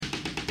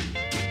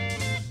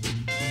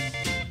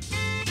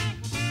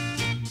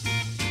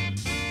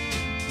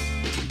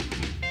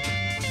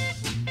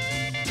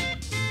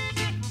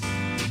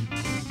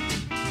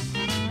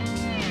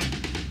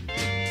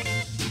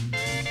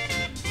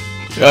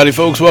Howdy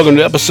folks, welcome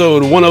to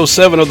episode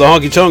 107 of the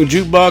Honkytonk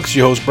Jukebox.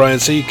 Your host Brian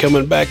C.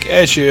 coming back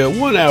at you.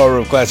 1 hour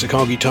of classic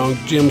honky-tonk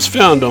gems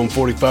found on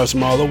 45s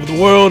from all over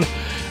the world,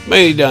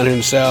 mainly down here in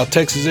the South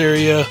Texas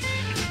area.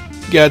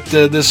 Got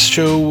this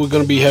show, we're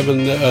going to be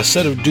having a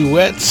set of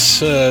duets,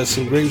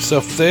 some great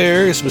stuff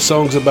there, some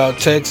songs about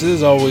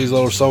Texas, always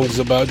little songs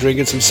about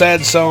drinking, some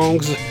sad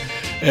songs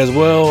as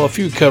well, a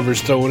few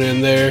covers thrown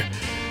in there.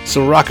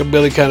 Some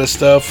rockabilly kind of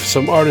stuff,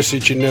 some artists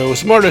that you know,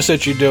 some artists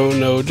that you don't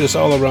know, just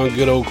all around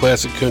good old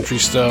classic country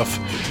stuff.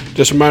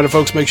 Just a reminder,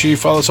 folks, make sure you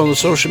follow us on the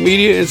social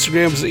media.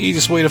 Instagram is the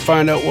easiest way to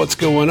find out what's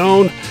going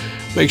on.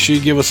 Make sure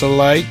you give us a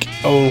like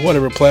on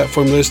whatever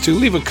platform it is to.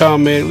 Leave a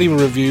comment, leave a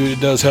review. It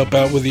does help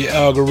out with the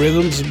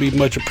algorithms. It'd be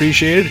much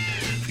appreciated.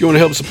 If you want to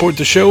help support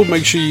the show,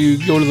 make sure you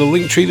go to the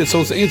link tree that's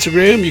on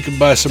Instagram. You can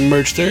buy some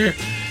merch there.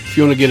 If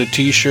you want to get a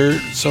t-shirt,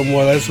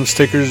 somewhat, some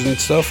stickers and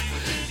stuff.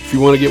 If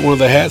you want to get one of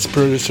the hats,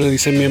 certainly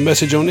send me a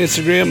message on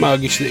Instagram. I'll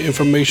get you the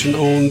information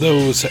on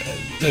those.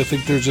 I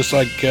think there's just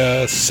like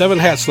 7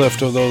 hats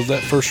left of those,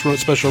 that first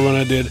special run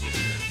I did.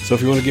 So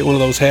if you want to get one of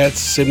those hats,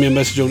 send me a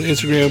message on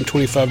Instagram.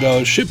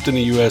 $25 shipped in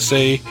the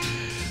USA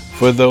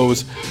for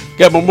those.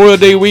 Got Memorial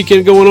Day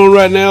weekend going on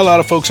right now. A lot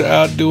of folks are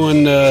out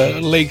doing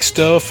lake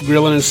stuff,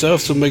 grilling and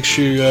stuff. So make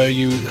sure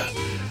you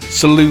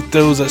salute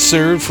those that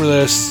served for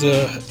this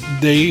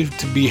day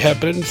to be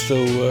happening.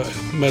 So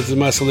that's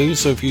my salute.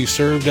 So if you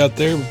served out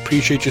there,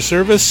 appreciate your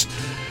service,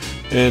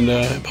 and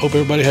hope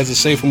everybody has a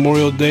safe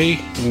Memorial Day,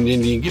 and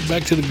then you can get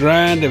back to the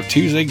grind of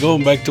Tuesday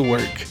going back to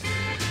work.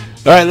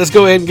 All right, let's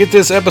go ahead and get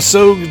this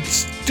episode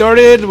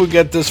started. We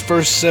got this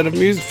first set of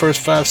music, first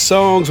 5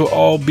 songs will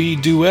all be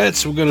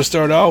duets. We're going to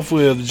start off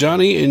with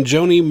Johnny and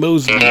Joni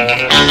Mosley.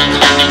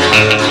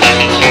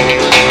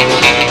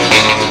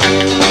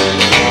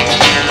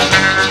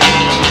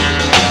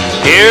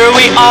 Here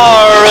we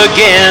are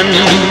again,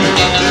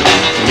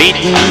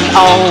 meeting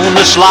on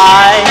the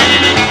slide,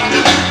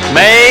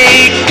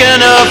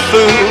 making a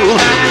fool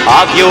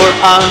of your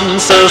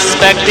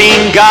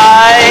unsuspecting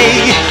guy.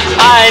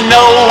 I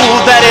know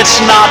that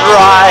it's not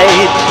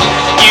right,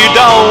 you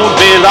don't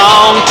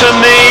belong to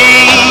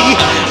me,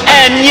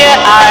 and yet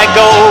I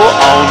go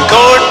on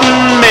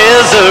courting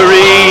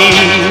misery.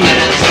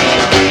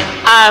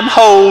 I'm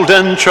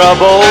holding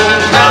trouble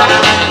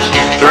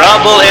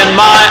in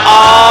my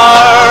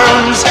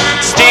arms,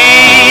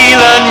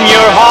 stealing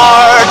your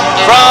heart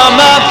from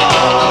a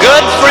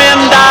good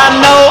friend I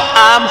know.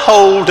 I'm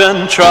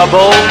holding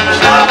trouble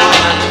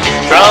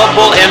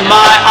in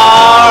my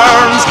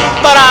arms,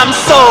 but I'm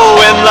so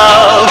in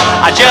love,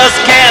 I just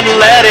can't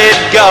let it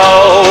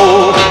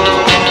go.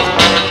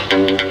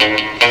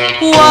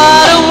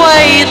 What a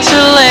way to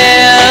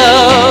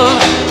live,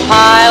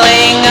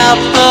 piling up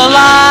the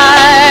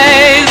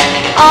lies,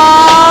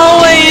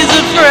 always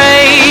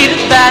afraid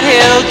that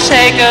he'll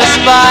take us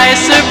by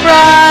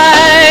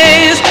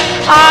surprise.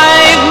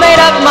 I've made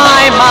up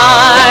my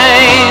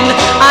mind,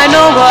 I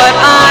know what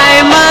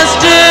I must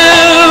do.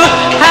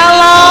 How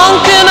long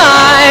can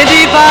I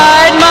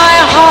divide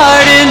my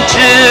heart in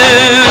two?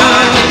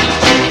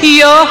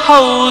 You're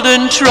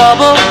holding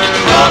trouble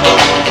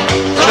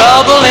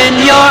in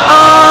your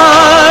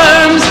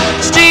arms,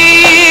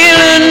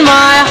 stealing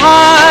my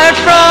heart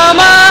from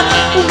a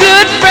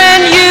good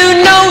friend you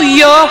know.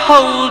 You're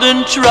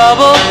holding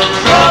trouble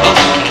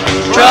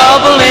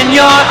in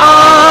your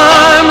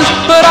arms,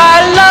 but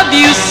I love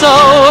you so,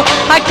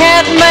 I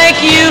can't make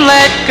you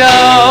let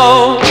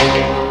go.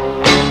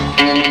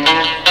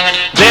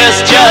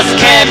 This just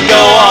can't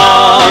go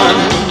on,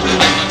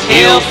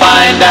 he'll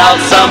find out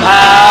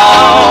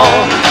somehow.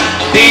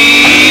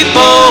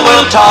 People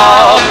will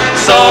talk,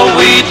 so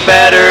we'd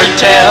better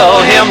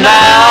tell him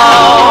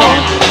now.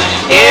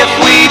 If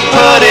we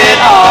put it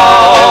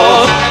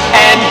off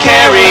and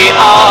carry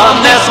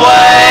on this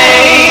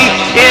way,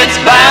 it's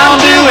bound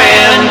to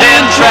end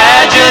in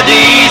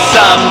tragedy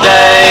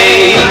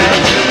someday.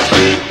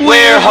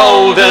 We're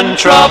holding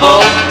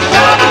trouble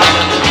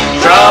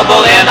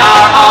in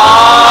our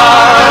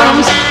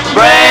arms,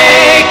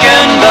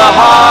 breaking the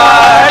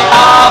heart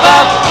of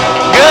a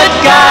good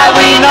guy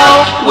we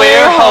know.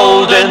 We're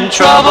holding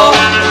trouble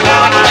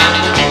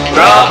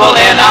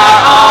in our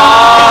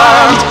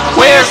arms.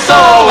 We're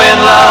so in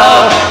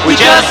love, we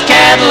just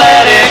can't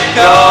let it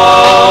go.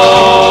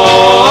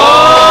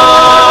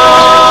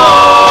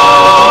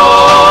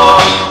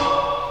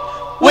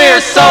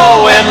 We're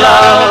so in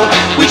love,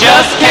 we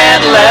just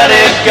can't let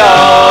it go.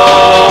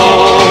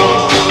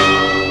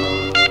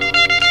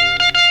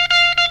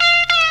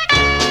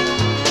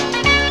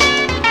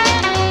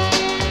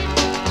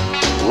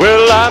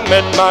 Well, I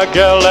met my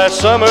gal last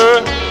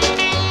summer,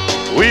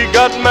 we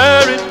got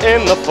married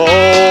in the fall.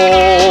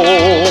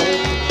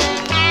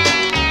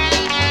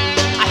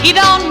 He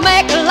don't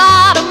make a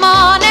lot of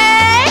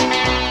money,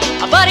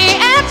 but he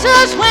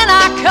answers when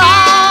I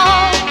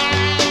call.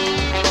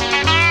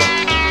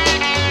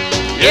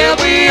 Yeah,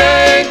 we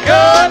ain't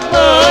got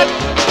much,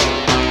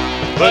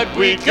 but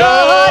we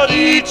got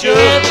each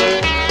other.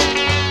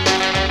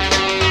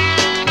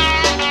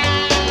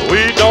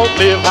 We don't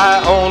live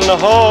high on the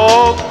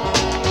hog,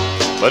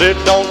 but it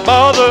don't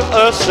bother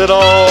us at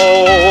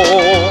all.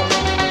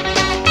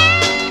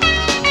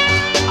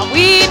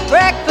 We eat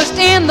breakfast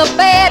in the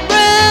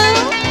bedroom,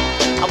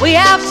 we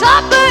have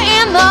supper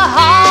in the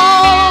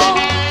hall.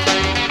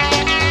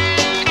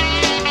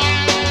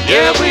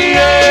 Yeah, we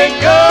ain't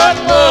got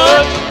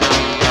much,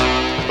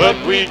 but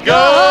we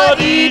got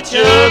each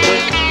other.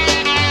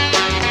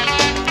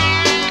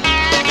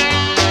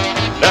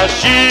 Now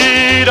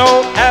she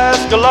don't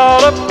ask a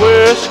lot of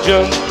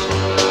questions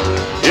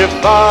if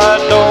I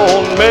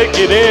don't make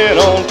it in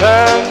on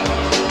time.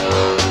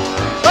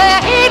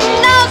 Well, he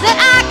knows that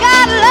I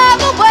got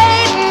love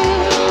awaiting,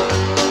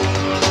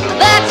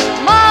 that's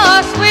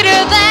more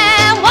sweeter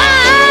than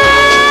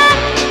wine.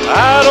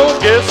 I don't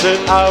guess that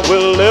I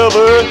will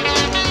ever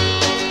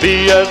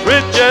be as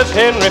rich as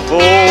Henry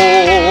Ford.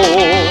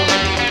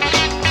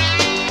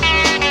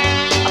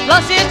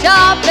 Plus his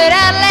job paid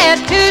out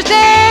last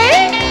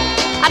Tuesday,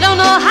 I don't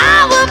know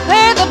how we'll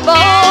pay the board.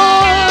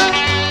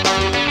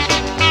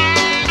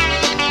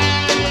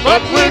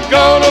 But we're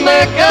gonna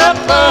make up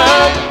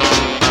fine,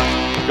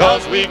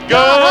 'cause we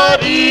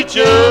got each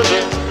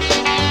other.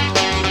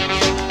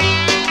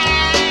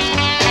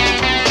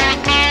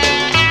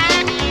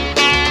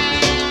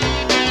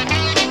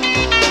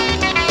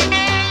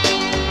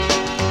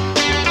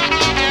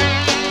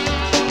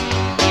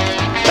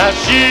 Now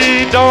she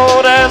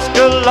don't ask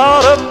a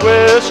lot of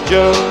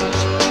questions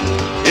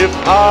if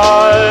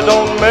I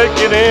don't make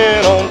it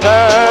in on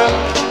time.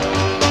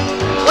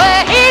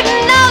 Well, he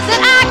knows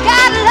that I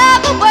got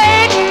love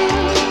awaiting,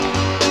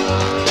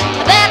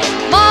 that's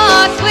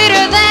more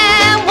sweeter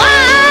than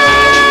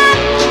wine.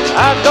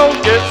 I don't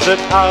guess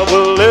that I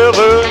will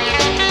ever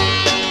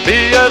be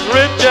as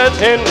rich as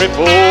Henry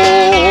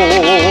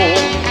Ford.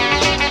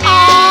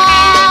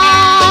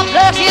 Oh,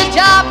 plus his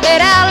job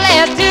paid out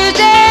last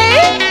Tuesday,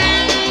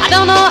 I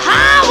don't know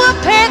how we'll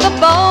pay the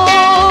board.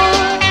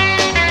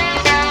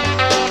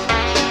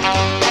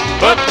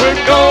 But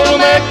we're gonna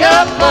make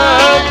up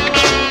fine,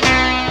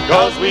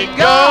 'cause we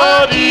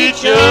got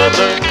each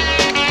other.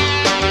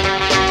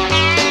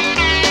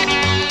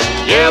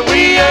 Yeah,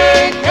 we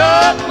ain't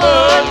got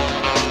much,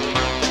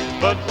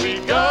 but we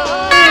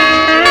got.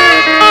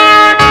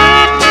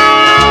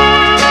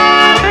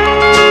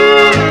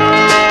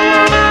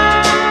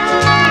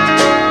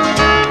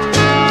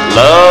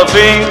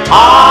 Loving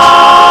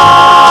arms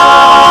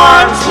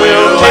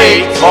will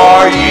wait for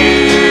you.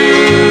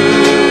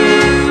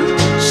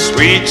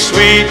 Sweet,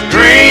 sweet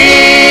dreams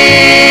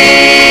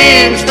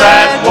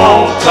that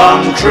won't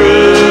come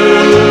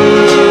true.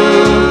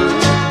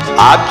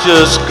 I've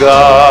just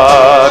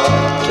got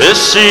to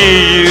see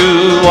you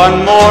one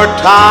more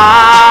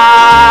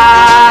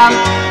time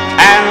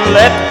and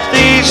let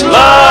these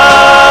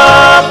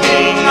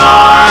loving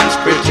arms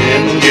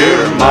pretend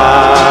you're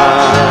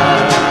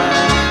mine.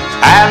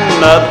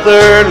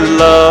 Another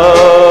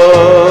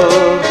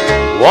love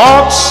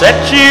won't set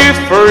you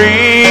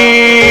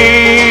free.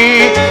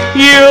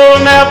 You'll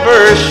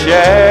never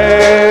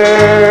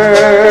share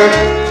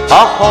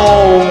a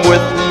home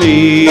with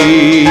me.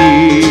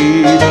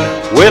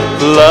 With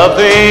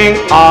loving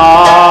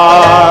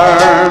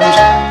arms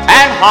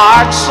and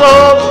hearts so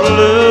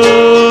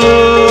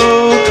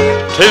blue,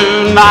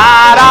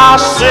 tonight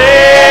I'll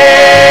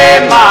say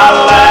my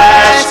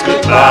last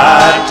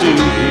goodbye to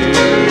you.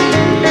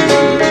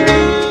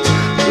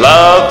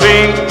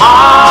 Loving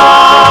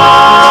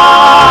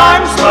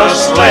arms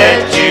must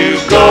let you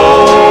go.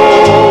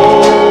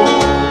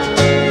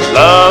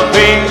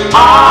 Loving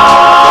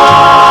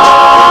arms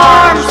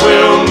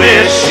will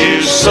miss you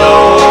so.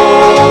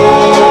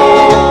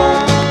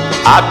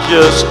 I've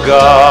just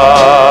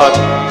got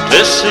to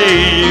see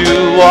you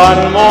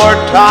one more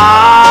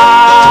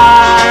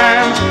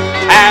time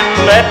and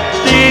let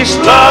these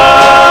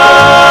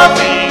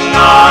loving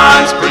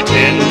arms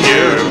pretend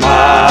you're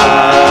mine.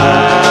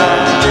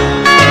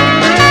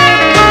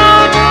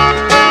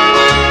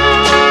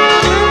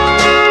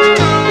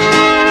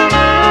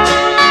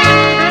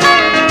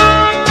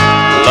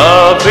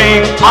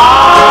 Loving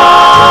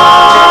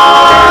arms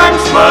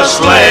must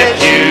let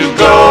you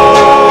go.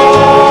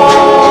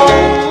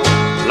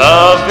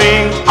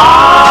 Loving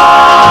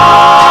arms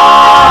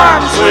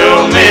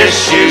will miss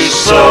you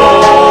so.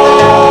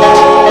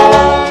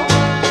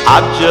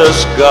 I've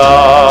just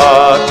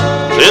got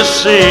to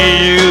see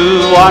you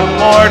one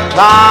more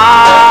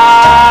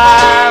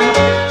time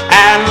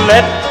and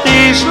let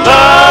these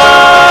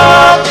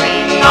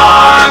loving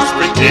arms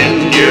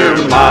pretend you're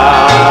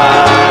mine.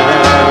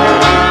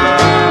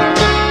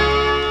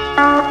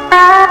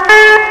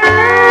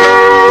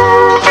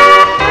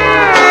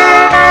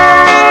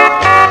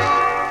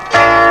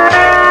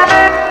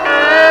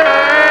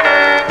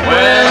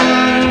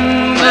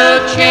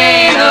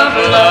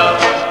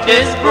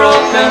 Is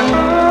broken,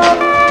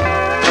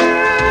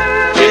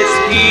 its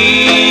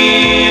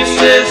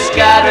pieces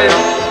scattered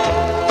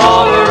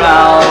all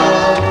around.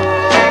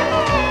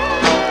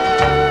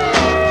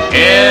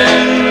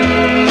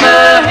 In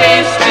the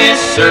hasty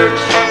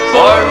search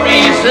for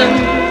reason,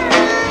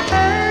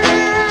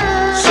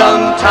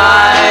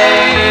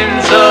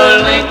 sometimes a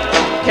link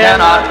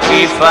cannot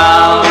be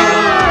found.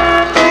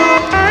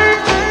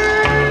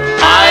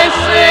 I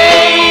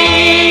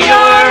say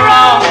you're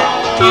wrong,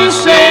 you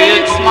say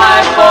it's my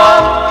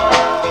fault.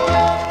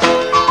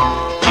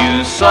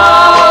 You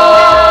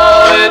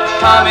saw it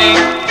coming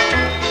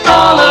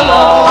all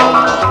along.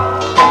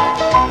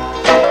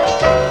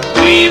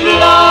 We've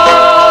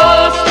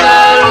lost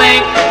the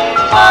link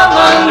of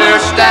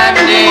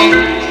understanding.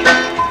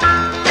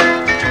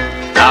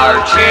 Our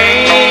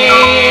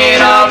chain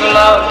of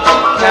love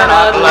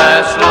cannot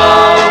last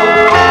long.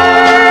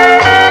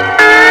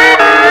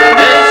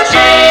 This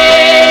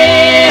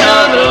chain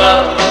of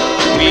love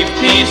we've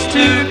pieced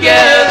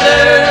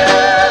together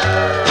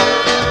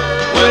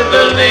with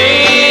the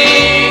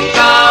link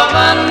of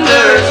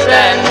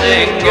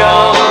understanding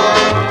gone.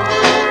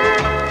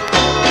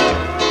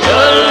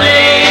 The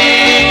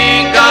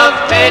link of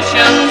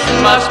patience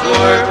must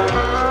work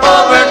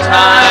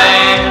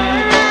overtime.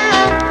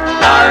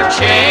 Our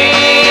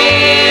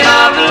chain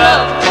of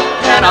love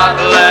cannot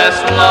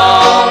last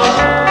long.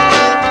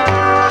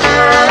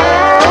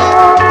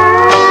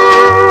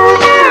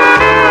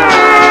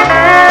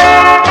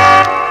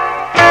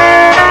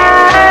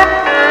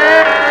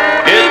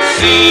 It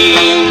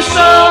seems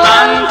so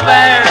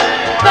unfair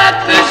that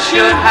this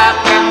should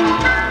happen.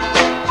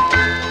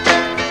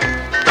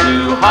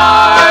 Two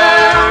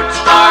hearts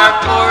are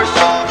forced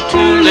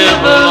to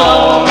live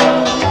alone.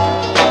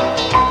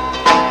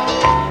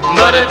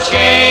 But a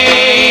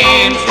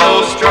chain's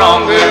no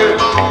stronger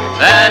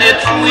than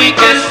its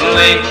weakest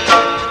link.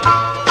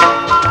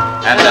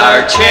 And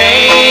our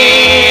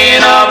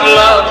chain of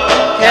love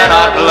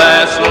cannot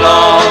last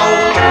long.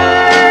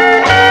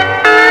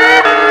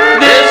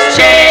 This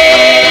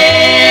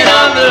chain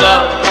of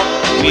love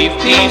we've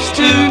pieced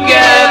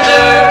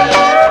together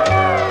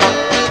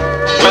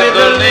with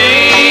a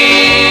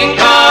link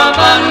of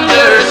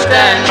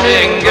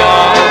understanding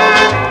gone.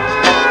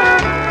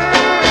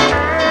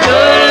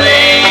 The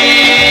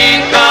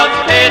link of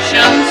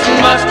patience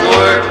must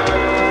work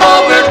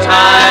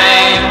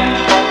overtime.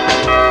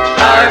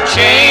 Our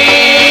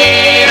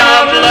chain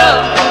of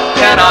love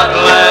cannot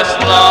last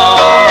long.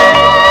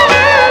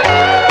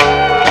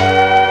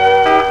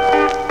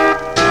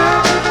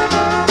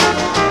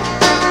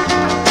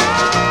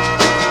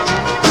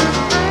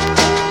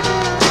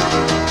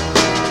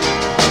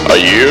 A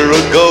year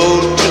ago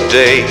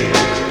today,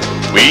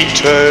 we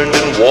turned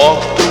and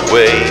walked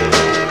away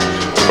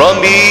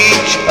from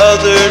each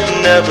other,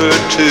 never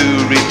to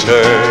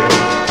return.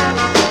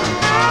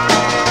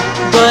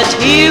 But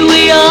here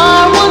we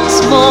are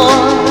once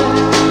more,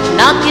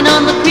 knocking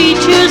on the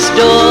preacher's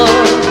door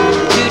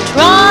to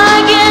try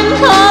again,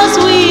 'cause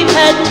we've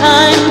had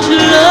time to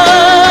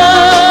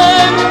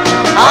learn.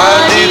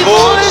 Our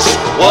divorce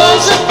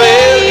was a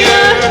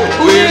failure,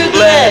 we're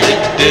glad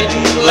it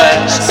didn't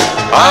last.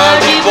 Our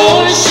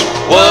divorce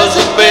was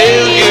a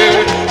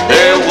failure,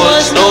 there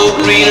was no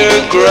greener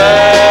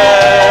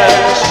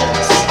grass.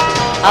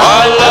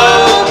 Our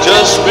love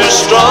just grew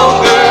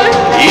stronger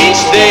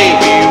each day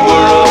we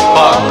were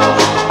apart.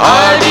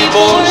 Our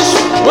divorce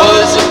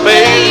was a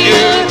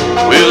failure,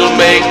 we'll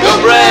make a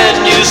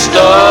brand new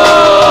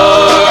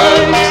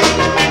start.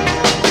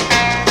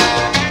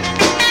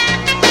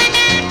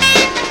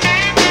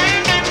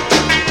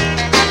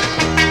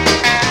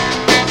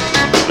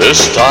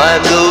 This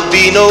time there'll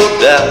be no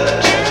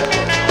doubt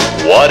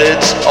what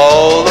it's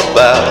all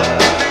about.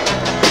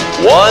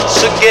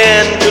 Once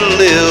again to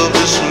live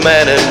as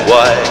man and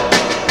wife.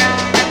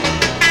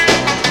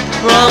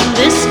 From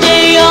this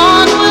day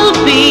on we'll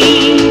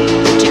be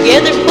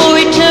together for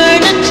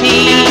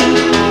eternity,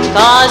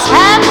 'cause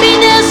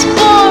happiness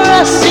for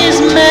us is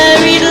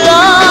married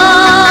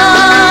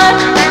life.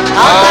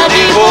 Our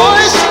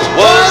divorce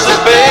was a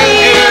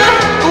failure,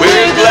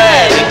 we're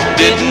glad it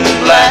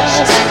didn't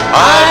last.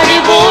 Our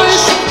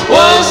divorce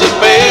was a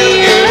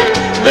failure,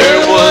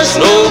 there was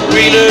no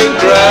greener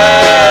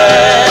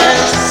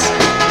grass.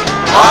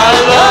 Our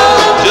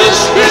love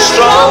just grew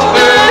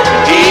stronger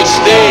each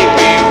day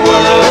we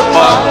were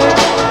apart.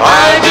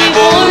 Our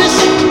divorce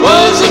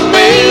was a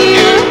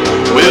failure,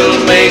 we'll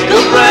make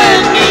a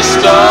brand new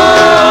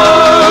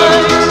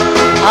start.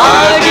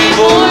 Our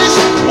divorce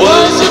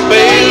was a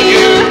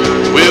failure,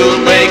 we'll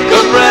make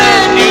a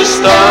brand new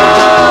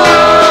start.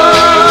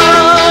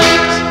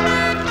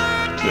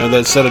 Now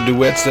that set of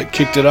duets that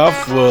kicked it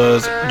off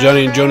was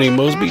Johnny and Joni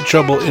Mosby,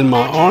 Trouble in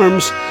My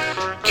Arms,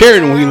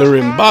 Karen Wheeler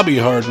and Bobby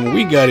Harden,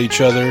 We Got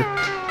Each Other,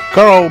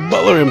 Carl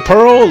Butler and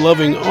Pearl,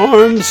 Loving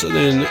Arms, and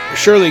then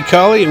Shirley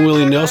Colley and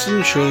Willie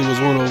Nelson. Shirley was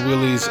one of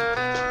Willie's,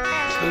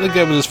 I think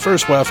that was his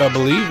first wife, I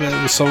believe. That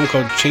was a song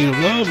called Chain of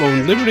Love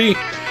on Liberty.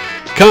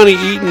 Connie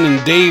Eaton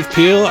and Dave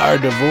Peel, Our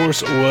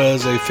Divorce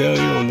Was a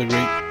Failure on the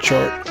Great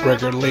Chart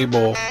record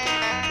label.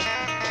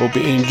 Hope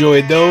you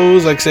enjoyed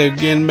those. Like I said,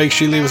 again, make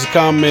sure you leave us a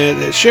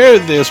comment. Share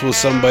this with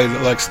somebody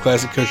that likes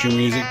classic country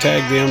music.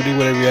 Tag them, do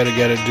whatever you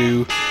got to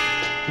do.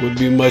 Would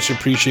be much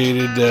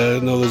appreciated. I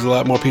know there's a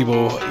lot more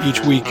people. Each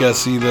week I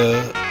see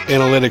the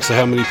analytics of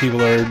how many people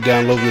are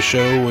downloading the show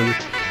and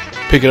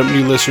picking up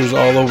new listeners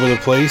all over the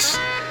place.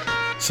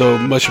 So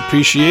much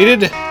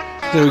appreciated.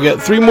 So we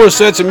got 3 more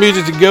sets of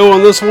music to go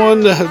on this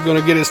one. I'm going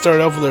to get it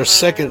started off with our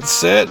second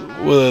set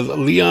with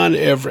Leon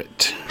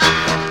Everett.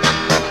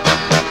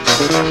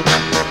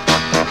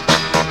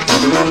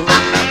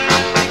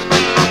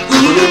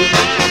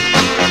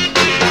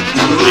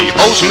 She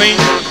holds me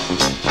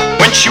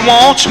when she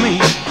wants me,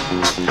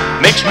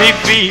 makes me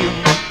feel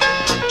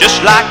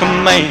just like a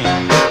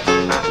man.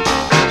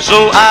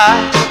 So I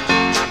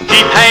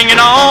keep hanging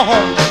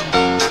on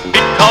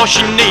because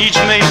she needs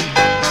me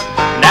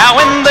now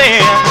and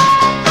then.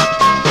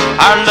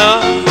 Our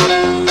love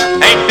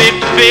ain't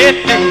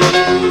 50-50.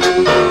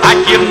 I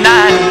give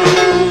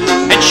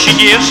 90 and she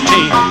gives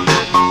 10.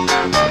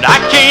 But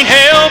I can't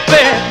help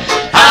it,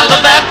 I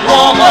love that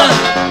woman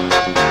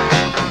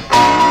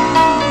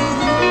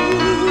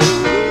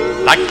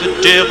like the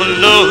devil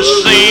loves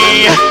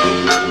sin.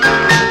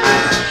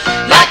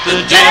 Like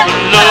the devil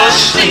loves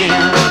sin.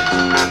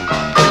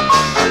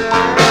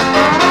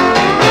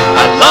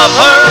 I love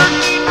her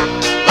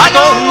like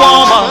a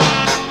woman,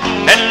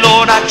 and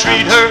Lord, I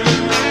treat her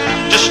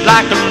just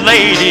like a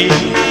lady.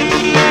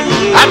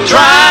 I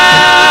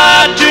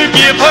try to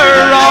give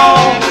her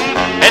all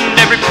and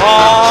every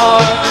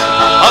part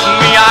of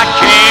me I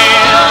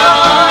can.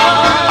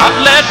 I've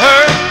let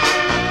her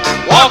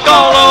walk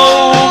all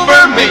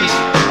over me.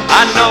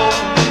 I know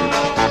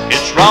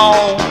it's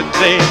wrong to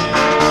think,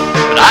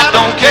 but I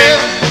don't care.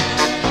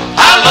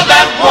 I love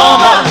that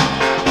woman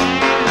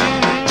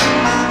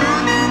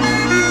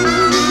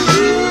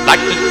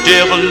like the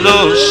devil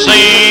loves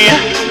sin.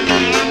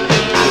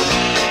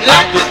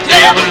 Like the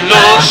devil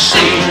loves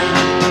sin.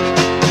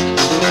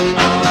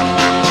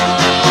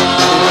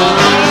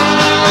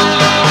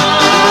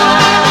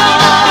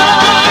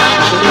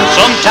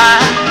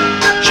 Sometimes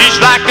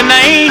she's like an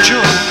angel,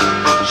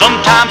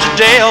 sometimes a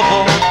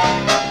devil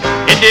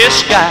in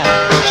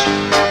disguise.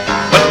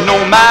 But no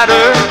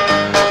matter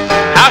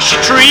how she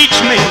treats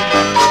me,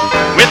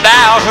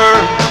 without her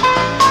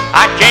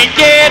I can't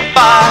get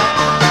by.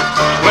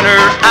 When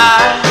her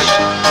eyes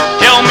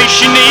tell me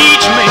she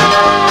needs me,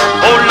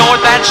 oh Lord,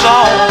 that's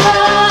all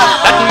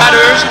that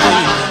matters to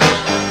me.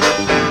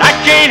 I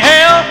can't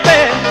help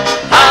it,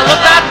 I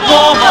love that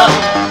woman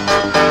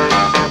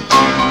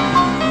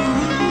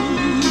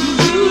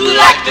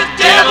like the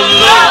devil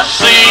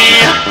loves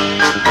sin.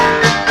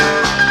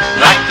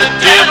 Like the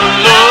devil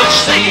loves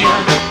sin.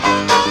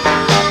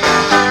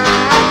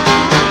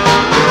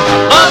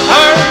 Love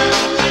her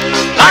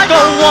like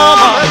a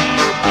woman,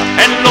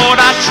 and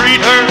Lord, I treat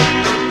her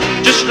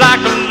just like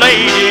a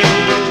lady.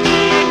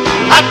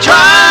 I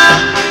try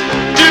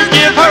to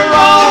give her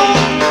all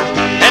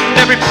and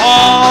every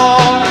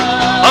part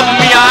of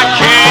me I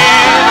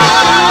can.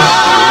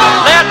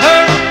 Let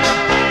her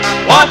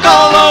walk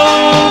all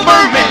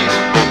over me.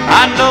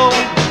 I know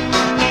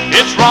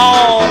it's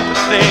wrong to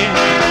think,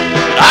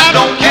 but I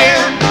don't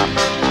care.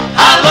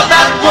 I love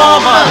that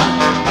woman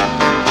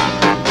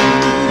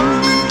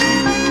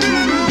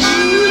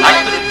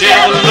like the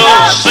devil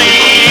loves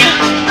sin.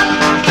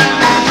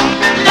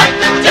 Like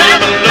the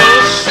devil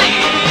loves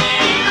sin.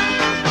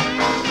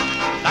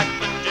 Like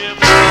the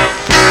devil.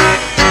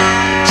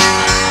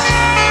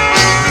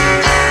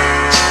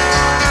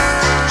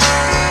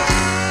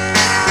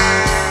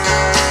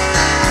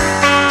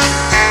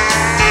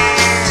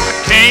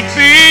 Can't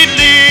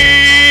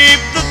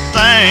believe the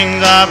things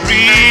I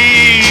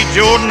read.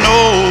 Your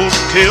note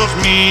tells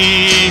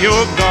me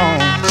you're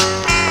gone.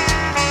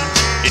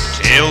 It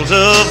tells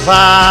of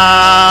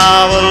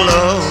how a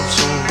love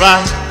so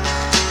right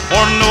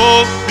for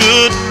no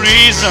good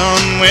reason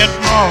went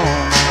wrong.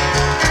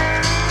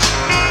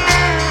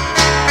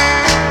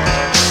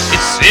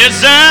 It says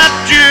that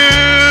you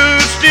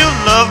still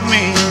love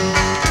me,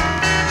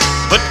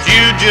 but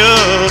you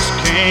just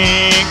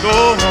can't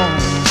go home.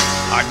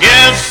 I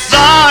guess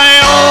I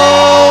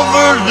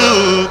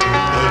overlooked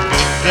a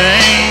good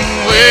thing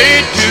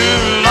way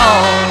too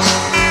long.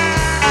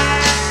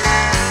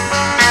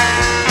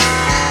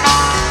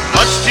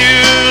 Much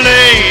too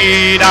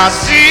late I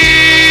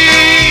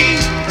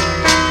see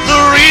the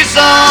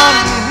reason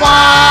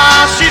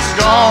why she's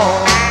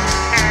gone.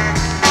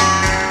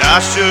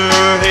 I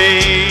sure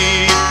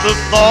hate the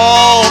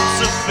thoughts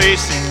of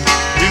facing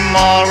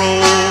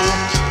tomorrow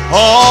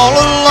all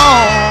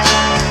alone.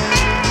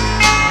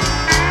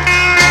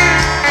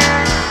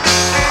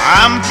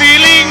 I'm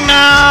feeling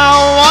now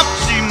what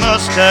she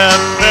must have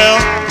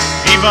felt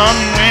even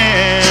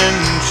when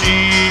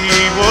she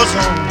was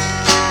home.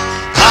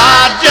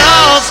 I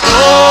just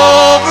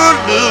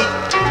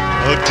overlooked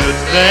a good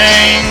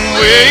thing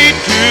way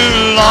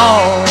too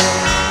long.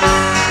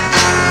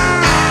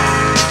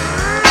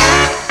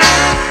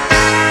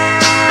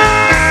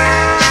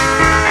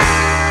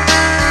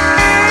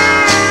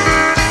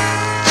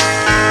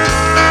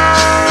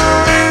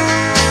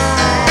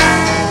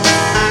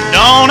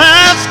 Don't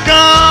ask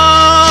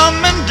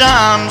come and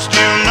I'm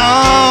still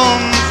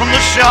numb from the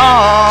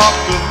shock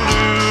of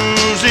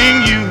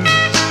losing you.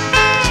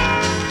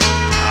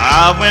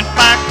 I went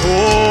back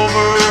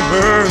over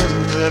her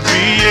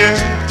every year,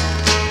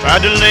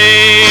 tried to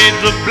lay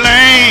the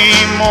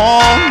blame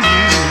on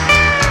you.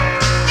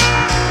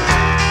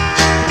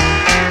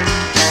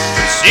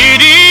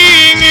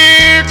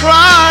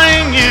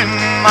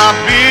 my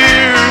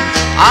beer,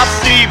 I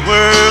see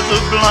where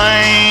the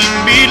blame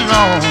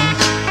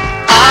belongs.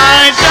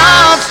 I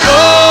just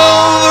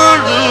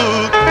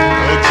overlooked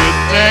a good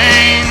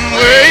thing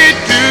way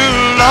too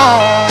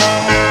long.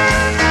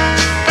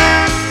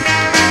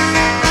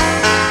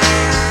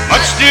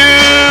 Much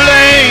too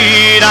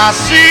late, I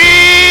see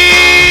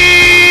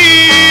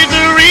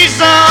the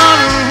reason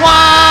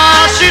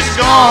why she's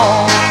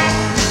gone.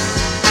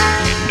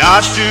 And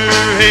I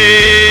sure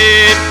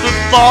hate the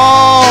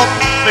thought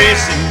of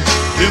facing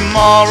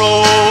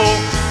tomorrow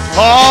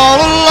all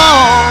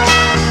alone.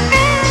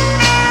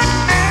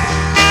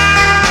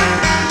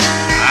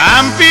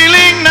 I'm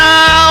feeling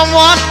now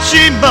what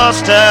she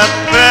must have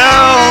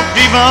felt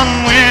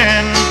even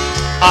when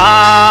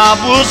I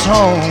was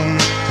home.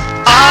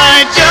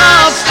 I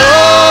just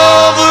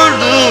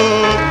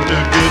overlooked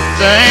a good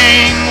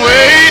thing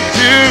way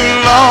too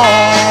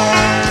long.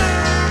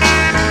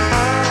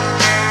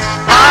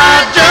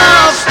 I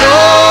just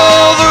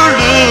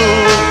overlooked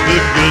a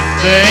good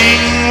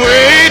thing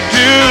way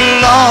too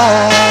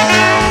long.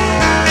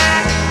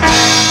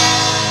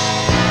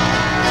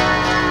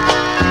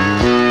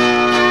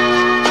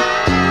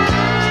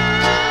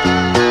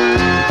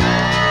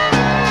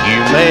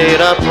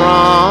 Made a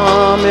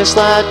promise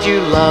that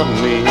you love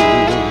me,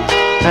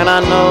 and I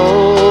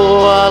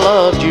know I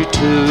loved you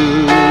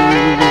too.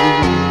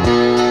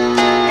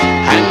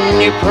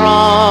 And you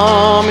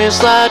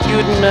promised that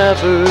you'd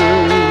never,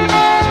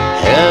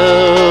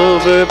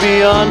 ever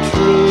be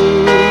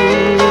untrue.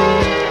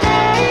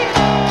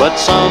 But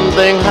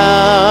something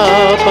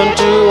happened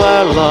to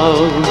our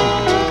love.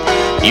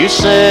 You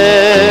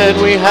said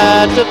we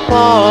had to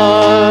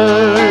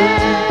part.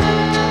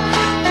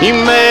 You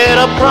made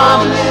a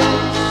promise,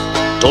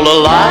 told a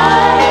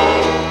lie,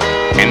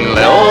 and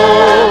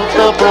left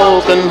a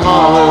broken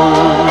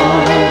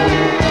heart.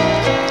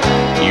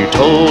 You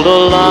told a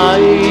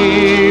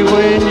lie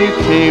when you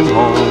came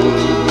home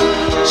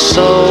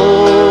so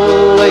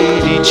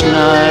late each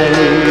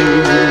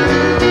night.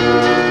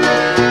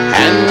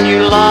 And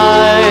you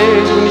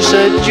lied when you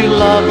said you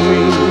loved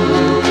me,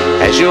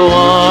 as your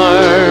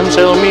arms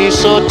held me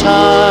so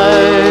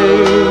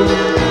tight.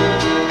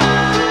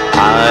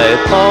 I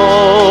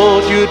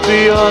thought you'd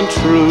be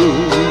untrue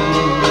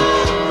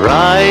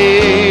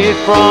right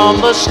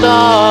from the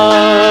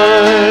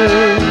start.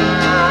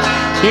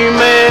 You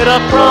made a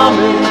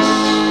promise,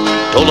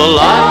 told a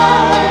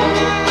lie,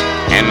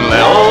 and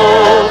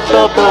left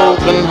a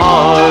broken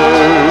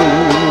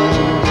heart.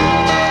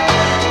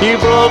 You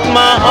broke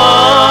my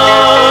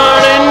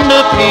heart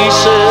into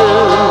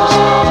pieces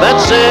that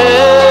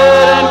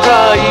sit and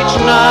cry each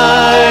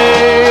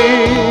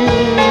night.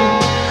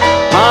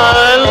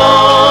 I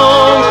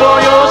long for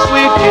your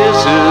sweet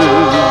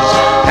kisses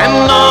and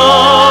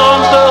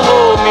arms to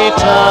hold me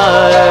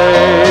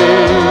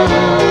tight.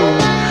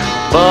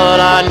 But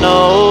I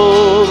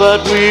know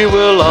that we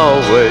will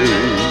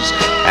always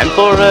and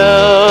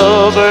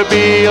forever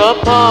be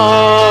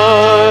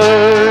apart.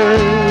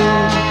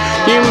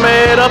 You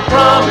made a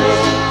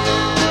promise,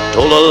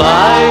 told a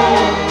lie,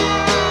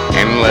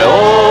 and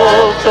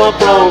left a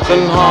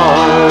broken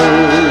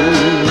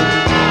heart.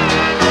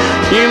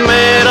 You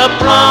made a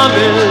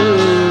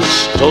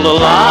promise, told a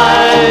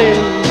lie,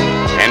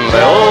 and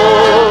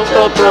left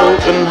a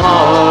broken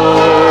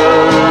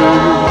heart.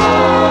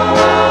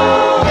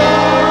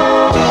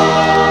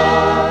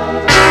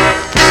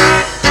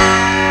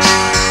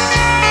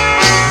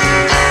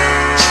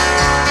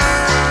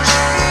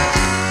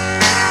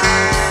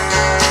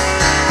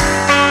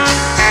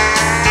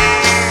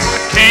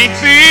 Can't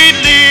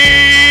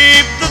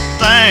believe the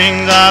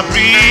things I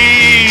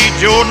read.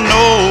 Your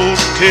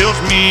note tells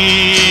me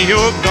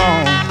you're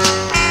gone.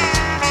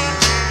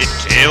 It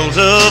tells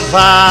of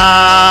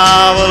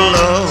how a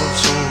love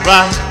so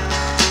right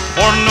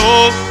for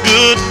no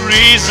good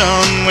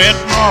reason went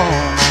wrong.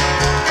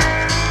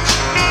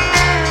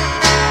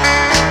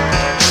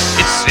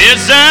 It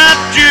says that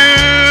you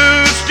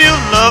still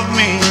love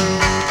me,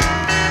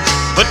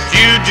 but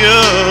you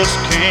just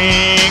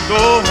can't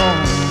go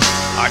on.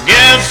 I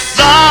guess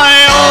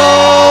I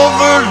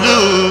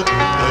overlooked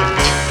a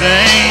good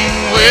thing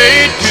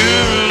way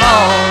too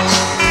long.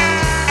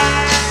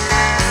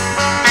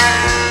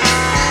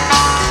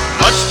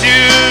 Much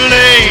too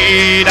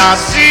late, I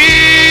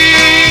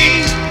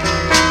see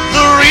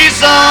the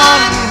reason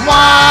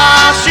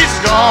why she's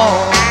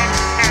gone.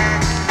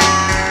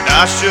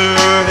 I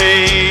sure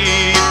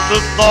hate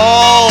the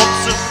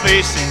thoughts of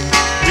facing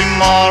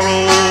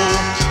tomorrow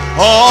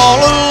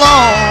all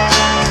alone.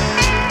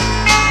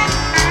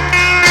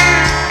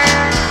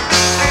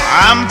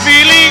 I'm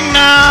feeling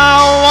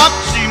now what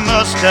she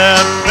must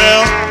have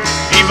felt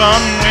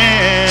even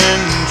when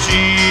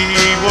she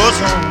was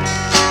home.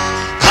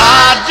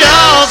 I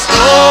just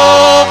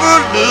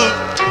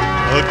overlooked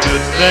a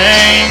good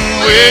thing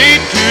way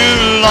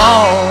too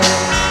long.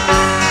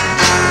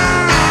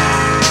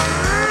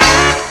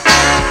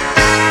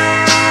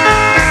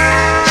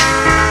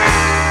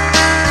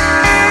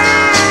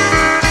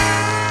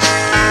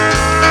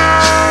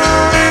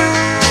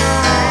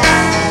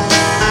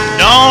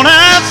 Don't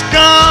ask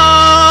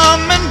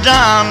come and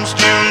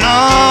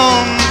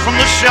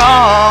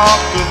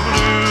shock of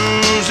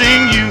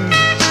losing you.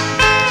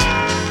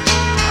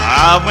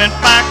 I went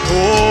back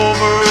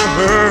over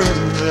her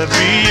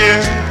every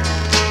year,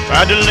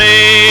 tried to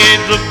lay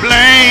the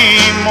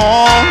blame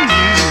on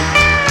you.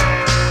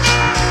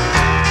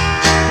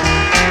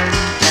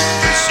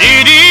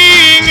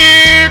 Sitting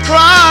here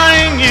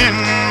crying in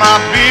my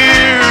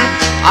beer,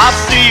 I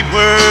see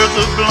where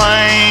the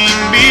blame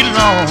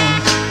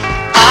belongs.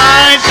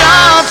 I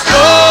just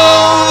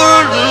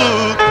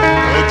overlooked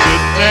a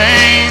good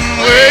thing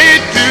way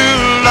too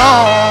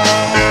long.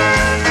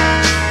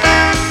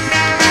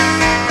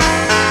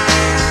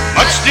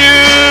 Much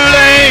too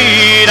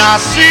late,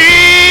 I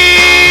see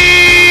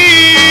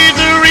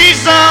the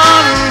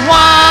reason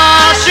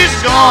why she's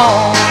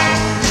gone.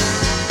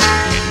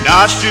 And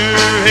I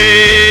sure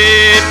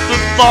hate the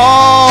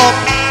thought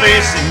of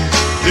facing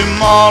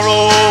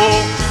tomorrow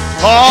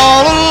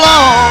all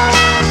alone.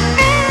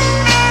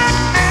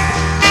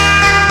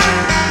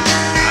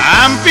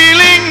 I'm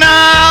feeling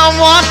now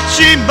what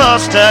she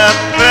must have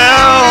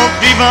felt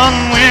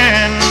even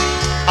when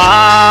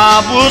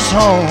I was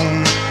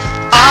home.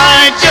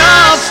 I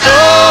just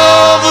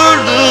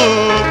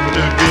overlooked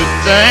a good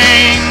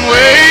thing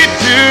way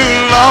too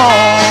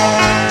long.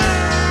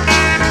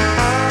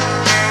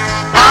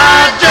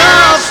 I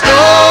just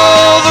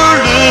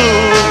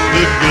overlooked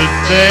a good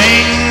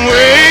thing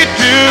way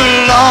too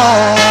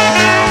long.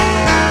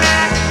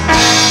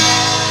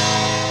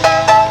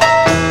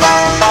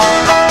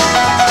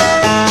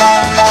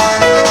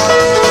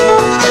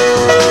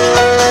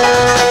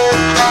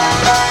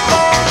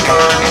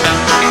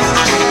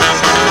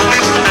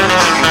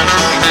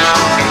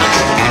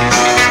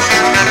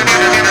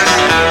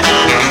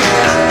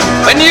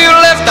 When you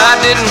left, I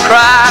didn't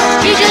cry.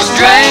 He just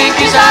drank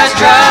his eyes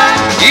dry.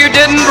 You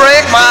didn't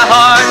break my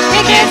heart.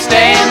 He can't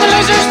stand the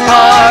loser's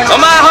part.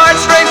 Well, my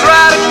heartstrings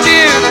right at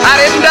you. I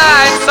didn't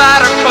die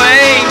inside her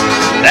claim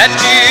that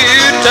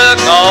you took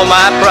all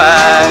my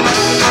pride.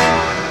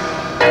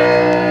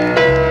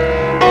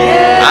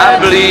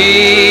 I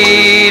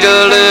bleed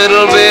a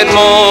little bit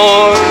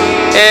more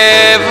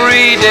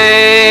every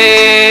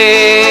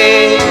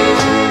day.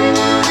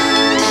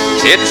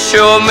 It's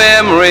your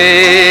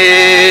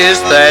memories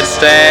that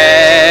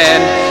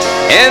stand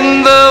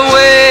in the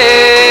way.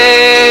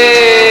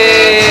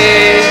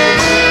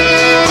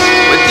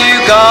 With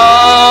you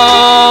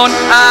gone,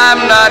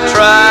 I'm not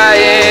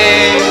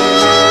trying.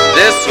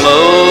 This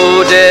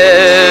slow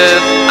death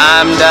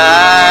I'm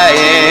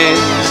dying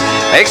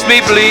makes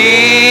me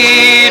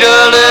bleed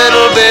a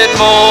little bit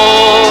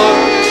more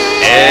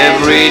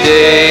every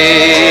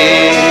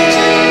day.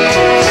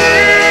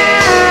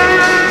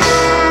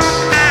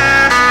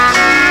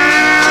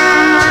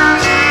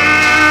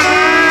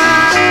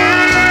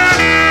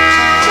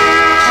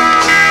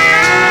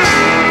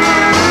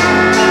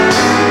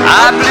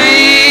 I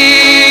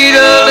bleed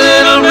a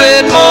little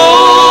bit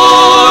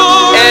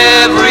more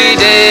every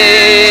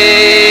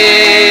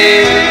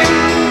day.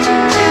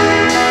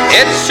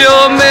 It's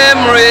your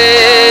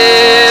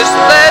memories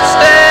that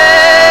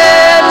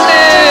stand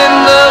in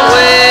the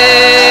way.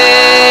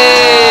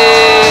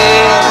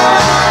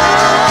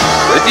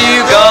 With you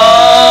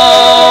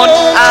gone,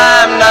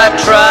 I'm not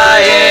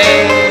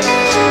trying.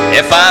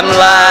 If I'm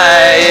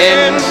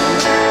lying,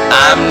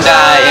 I'm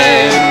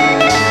dying.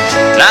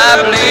 And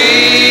I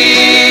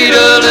bleed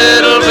a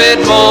little bit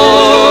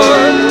more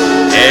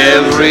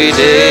every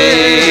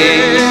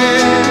day.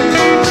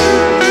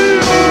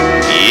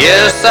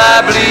 Yes,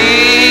 I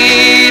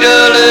bleed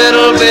a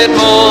little bit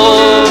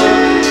more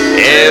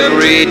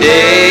every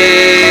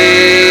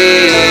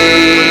day.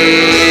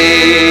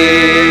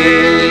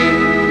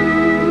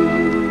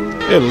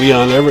 And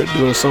Leon Everett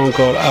doing a song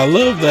called I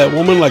Love That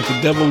Woman Like the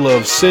Devil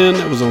Loves Sin.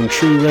 That was on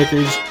True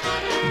Records.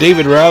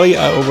 David Riley,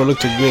 I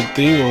Overlooked a Good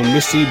Thing on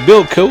Misty.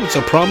 Bill Coates,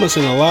 A Promise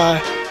and a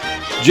Lie.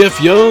 Jeff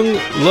Young,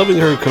 Loving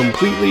Her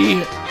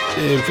Completely.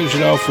 And finish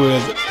it off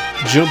with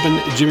Jumpin'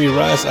 Jimmy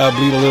Rice, I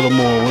Bleed a Little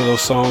More. One of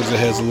those songs that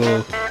has a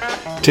little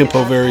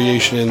tempo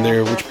variation in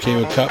there, which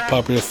became a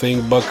popular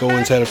thing. Buck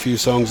Owens had a few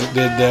songs that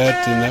did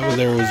that, and that was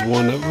there was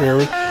one that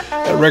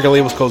record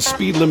label was called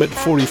Speed Limit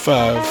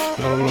 45. I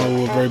don't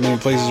know very many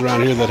places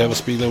around here that have a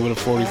speed limit of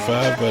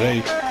 45, but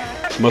hey,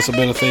 must have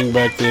been a thing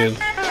back then.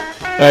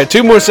 All right,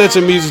 two more sets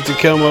of music to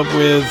come up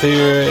with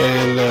here,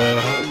 and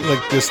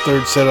like this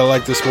third set, I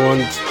like this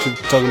one,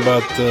 talking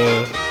about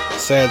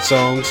sad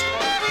songs.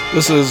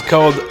 This is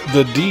called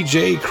The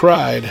DJ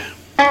Cried.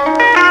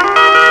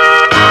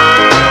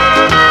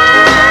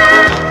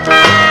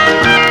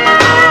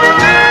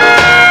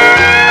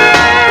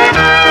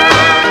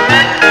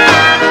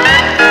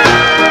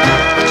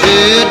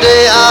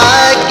 Today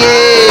I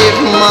gave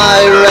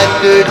my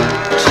record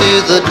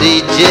to the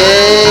DJ.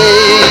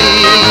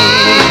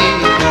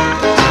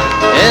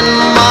 In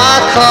my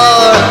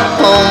car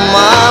on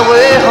my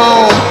way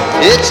home,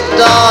 it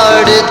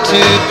started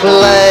to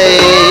play.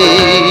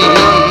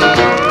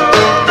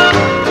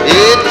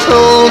 It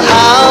told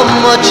how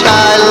much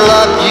I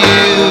loved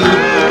you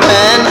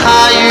and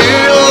how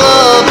your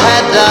love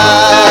had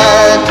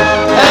died.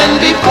 And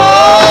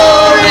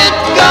before it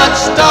got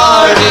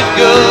started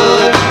good,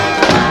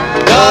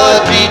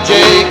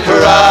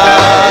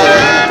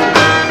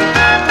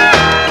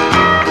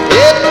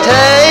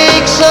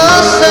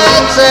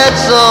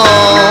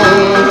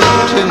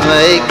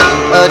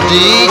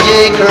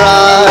 DJ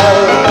cry.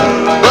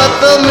 But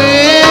the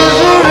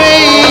misery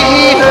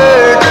he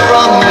heard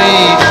from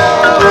me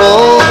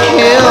broke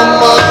him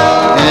up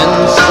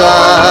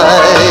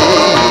inside.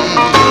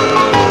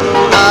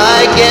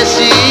 I guess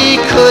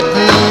he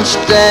couldn't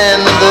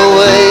stand the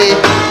way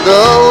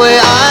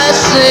I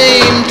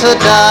seem to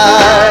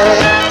die.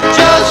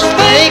 Just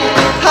think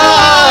how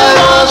I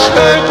was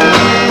hurting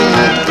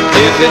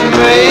if it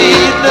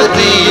made the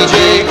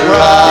DJ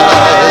cry.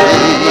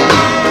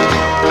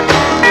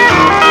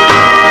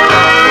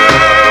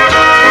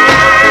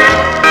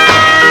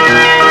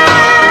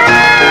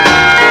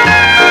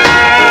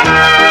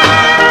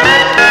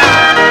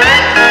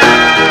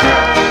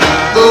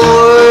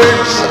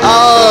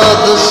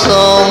 The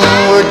song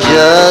were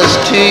just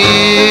to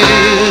you.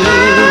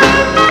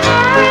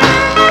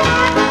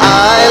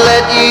 I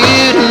let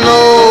you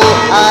know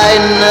I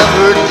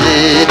never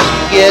did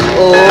get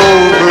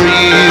over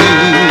you.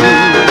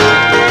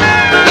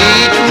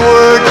 Each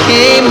word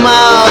came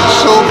out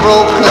so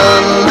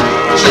broken,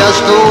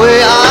 just the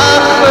way I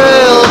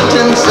felt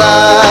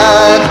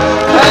inside.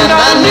 And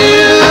I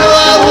knew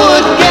I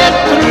would get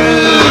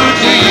through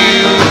to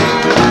you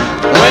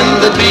when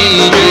the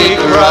DJ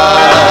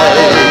cried.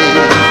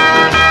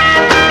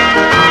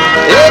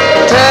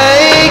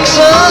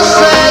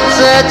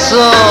 Sad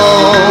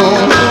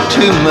song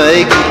to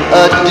make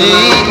a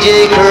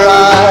DJ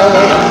cry,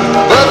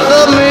 but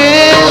the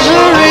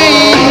misery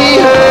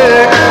he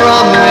heard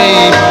from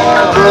me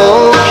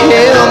broke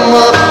him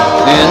up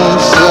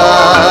inside.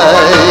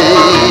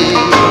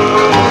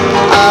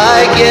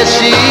 I guess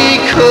he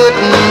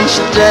couldn't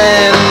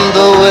stand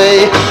the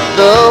way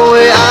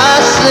I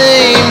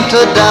seem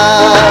to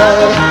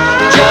die.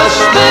 Just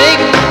think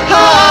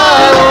how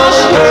I was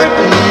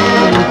hurting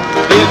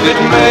if it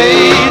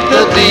made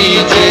the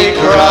DJ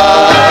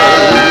cry.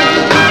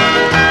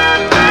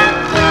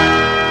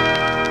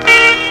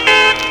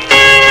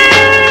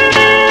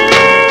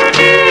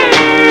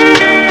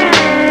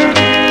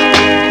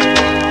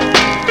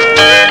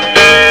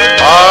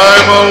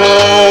 I'm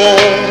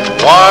alone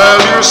while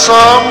you're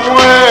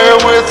somewhere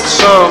with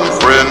some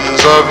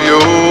friends of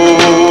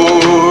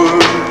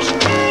yours.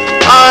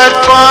 I'd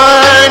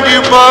find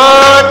you,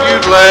 but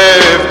you'd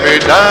let me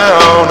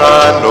down, I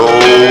know.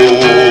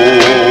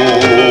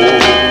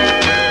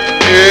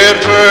 It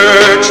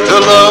hurts to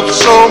love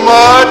so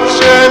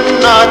much and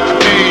not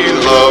be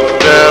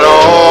loved at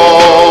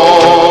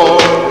all.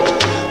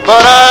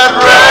 But I'd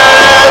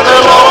rather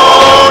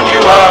loan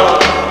you out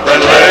than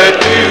let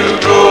you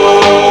go.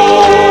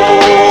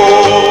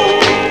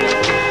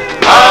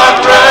 I'd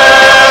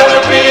rather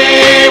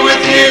be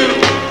with you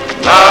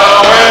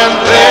now and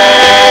then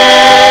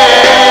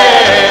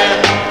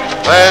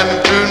than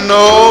to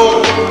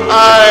know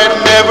I'd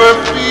never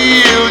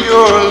feel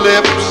your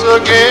lips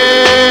again.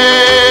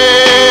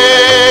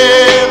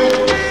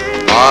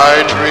 My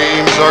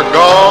dreams are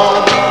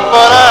gone,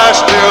 but I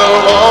still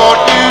want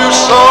you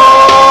so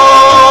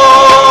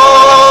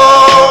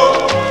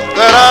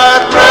that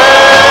I'd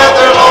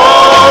rather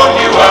loan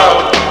you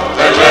out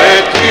than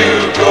let you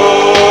go.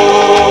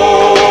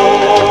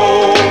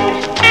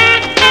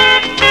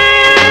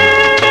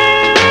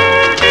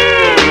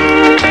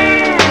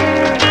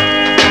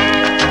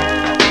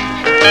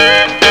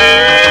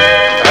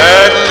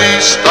 At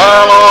least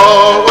I'll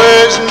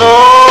always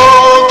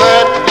know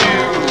that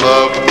you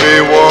love me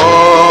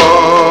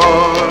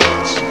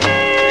once,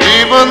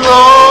 even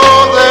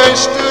though they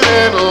stood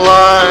in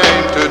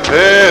line to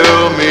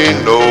tell me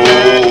no.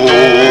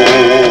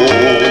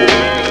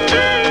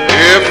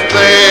 If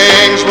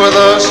things with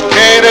us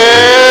can't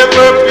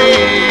ever be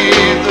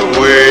the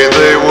way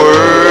they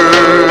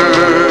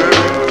were,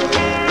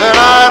 then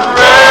I'd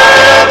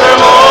rather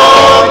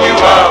loan you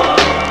out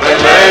than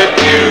let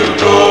you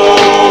go.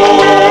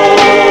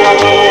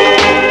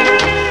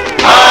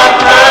 I'd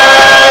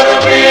rather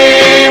be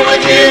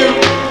with you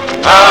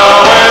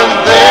now and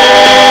then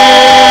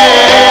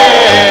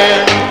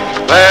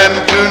than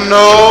to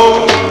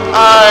know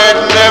I'd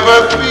never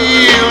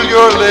feel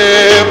your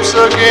lips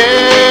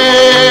again.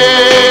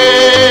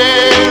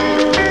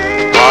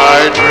 My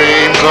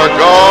dreams are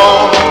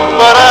gone,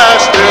 but I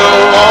still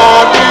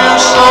want you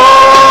so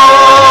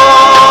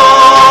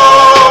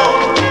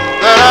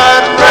that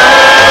I'd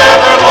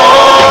rather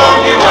loan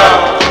you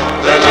out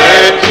than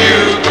let you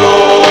go.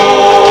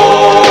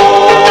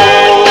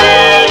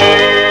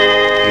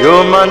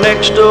 You're my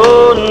next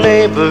door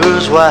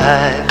neighbor's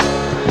wife,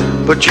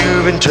 but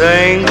you've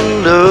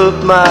entangled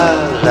up my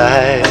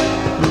life.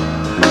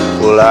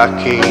 Well, I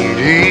can't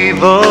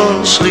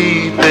even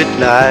sleep at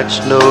nights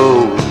no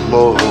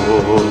more.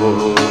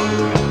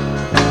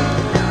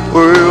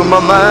 Well, my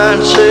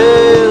mind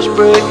says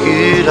break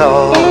it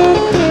off,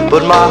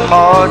 but my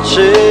heart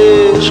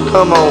says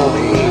come on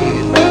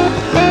in.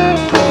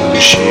 Pull the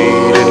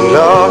shade and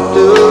lock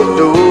the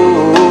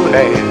door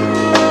and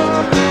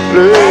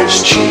let's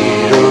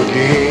cheat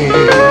again.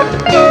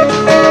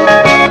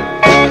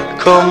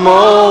 Come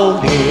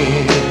on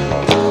in,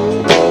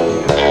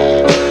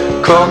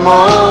 come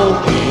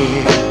on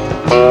in.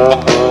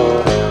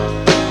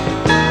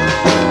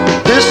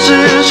 This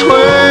is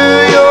where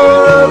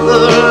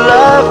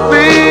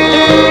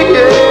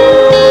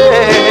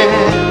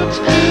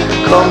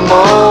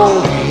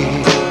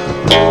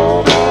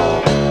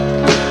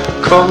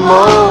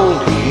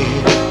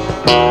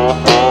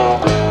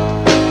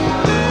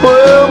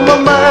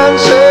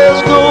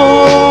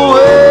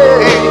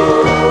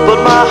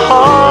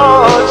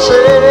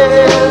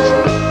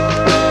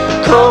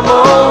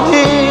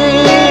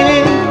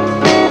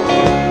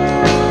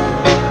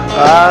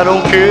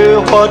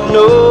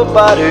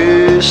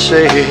Everybody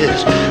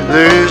says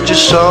there's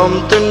just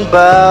something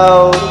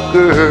about a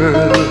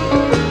girl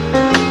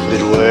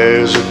that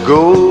wears a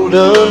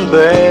golden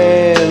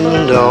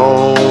band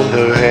on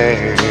her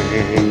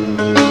hand.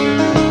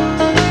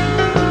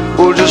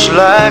 Well, just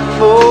like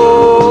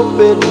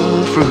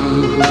forbidden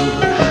fruit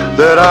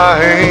that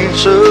I ain't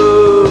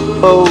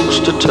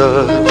supposed to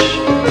touch,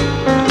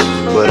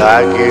 but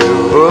I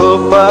give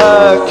up,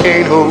 I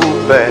can't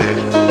hold back.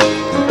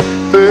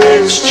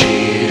 Let's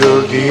cheat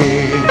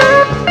again.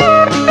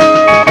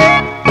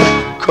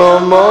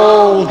 Come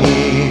on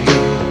in,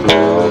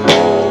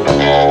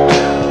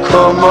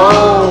 come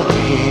on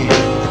in.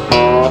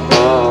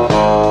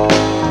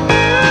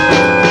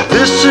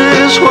 This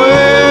is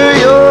where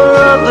your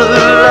other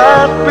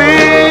life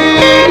begins.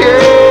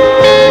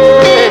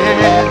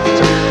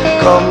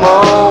 Come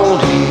on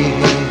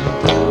in,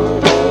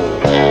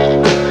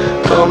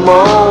 come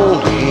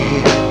on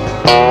in.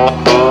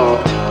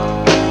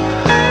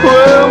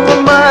 Well, my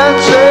mind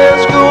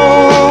says go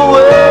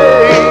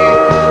away,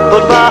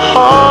 but my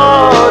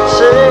heart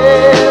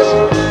says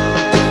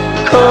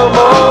come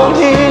on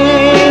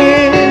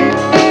in,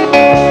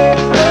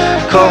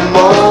 come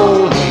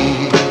on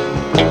in,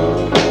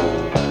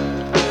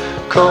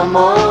 come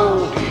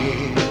on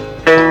in.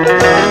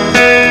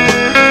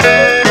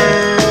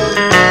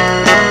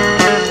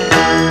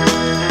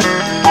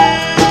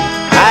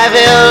 I've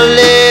held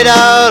it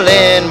all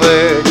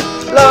inward,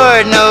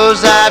 Lord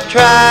knows I've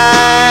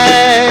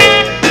tried.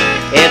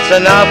 It's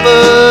an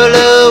awful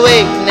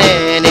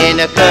awakening in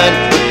a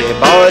country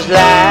boy's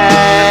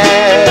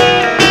life.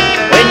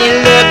 When you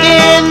look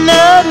in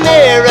the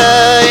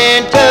mirror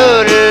in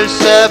total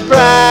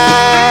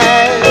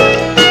surprise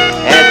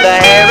at the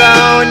hair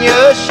on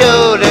your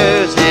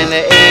shoulders and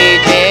the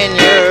age in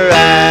your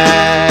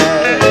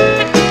eyes.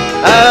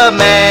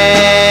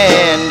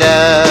 Amanda,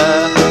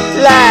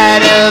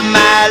 light of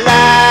my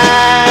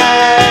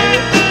life,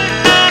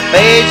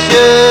 fate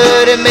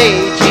should have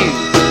made you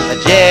a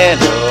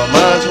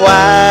gentleman's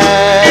wife.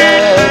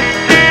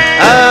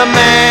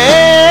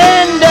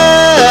 Amanda,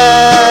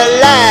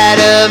 light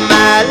of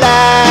my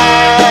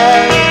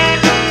life,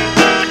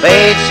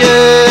 fate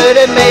should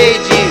have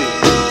made you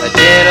a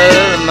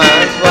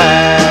gentleman's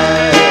wife.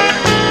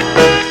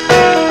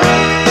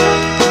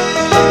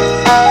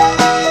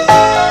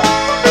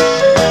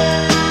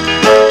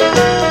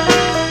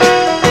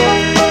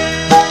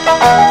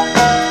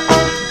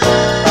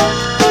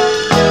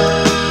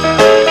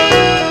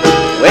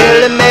 Well,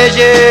 the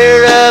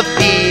measure of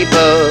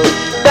people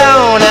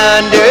don't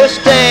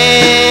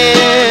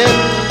understand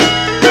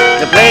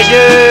the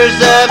pleasures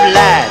of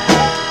life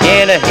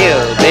in a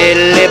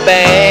hillbilly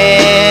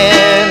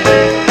band.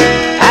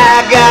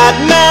 I got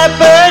my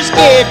first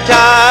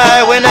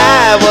guitar when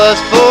I was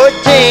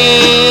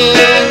 14.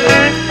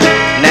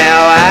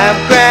 Now I'm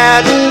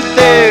crowding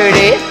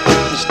 30,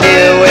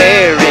 still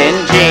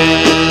wearing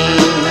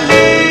jeans.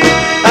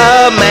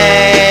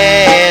 Amanda,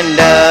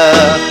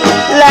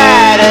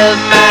 light of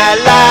my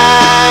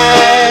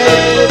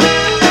life,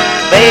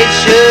 fate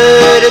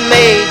should have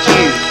made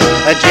you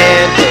a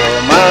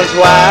gentleman's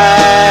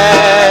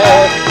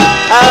wife.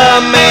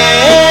 Amanda,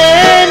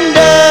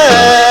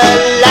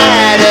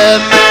 light of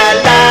my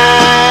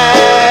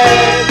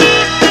life,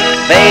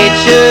 fate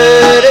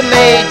should have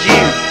made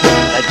you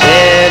a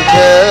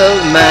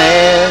gentleman's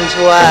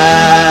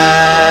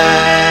wife.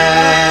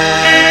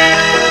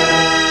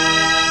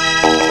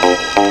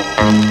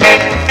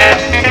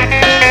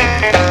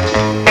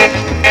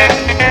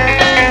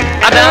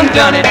 I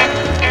done it.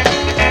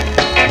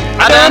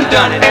 I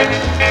done it.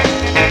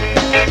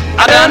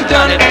 I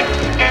done it.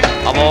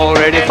 I'm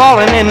already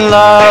falling in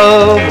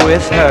love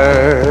with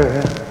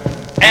her,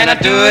 and I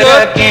do it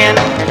again.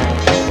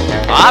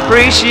 I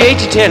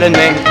appreciate you telling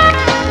me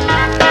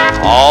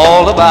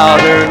all about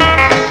her,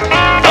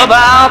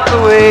 about the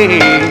way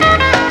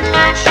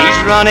she's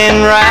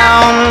running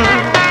round,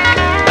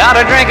 about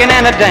her drinking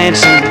and her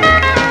dancing,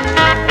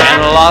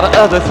 and a lot of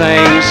other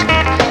things.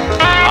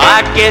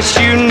 I guess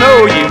you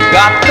know you've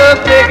got the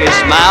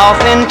biggest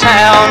mouth in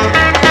town,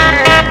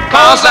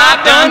 'cause I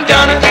done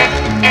it.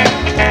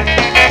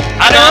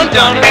 I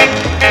done it.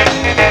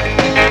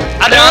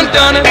 I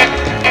done it.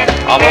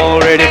 I'm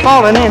already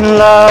falling in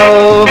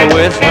love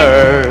with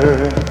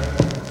her,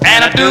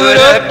 and I do it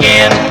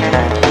again.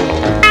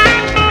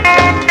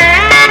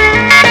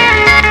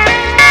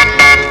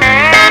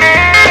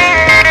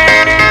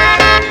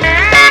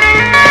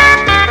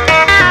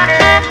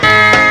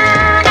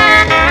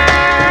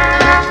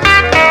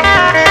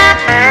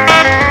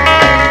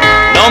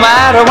 No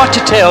matter what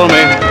you tell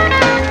me,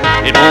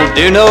 it won't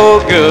do no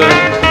good,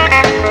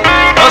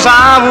 'cause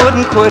I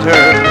wouldn't quit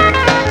her,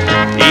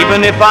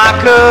 even if I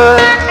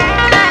could.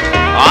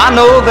 I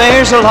know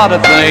there's a lot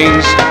of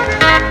things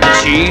that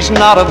she's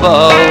not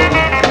above,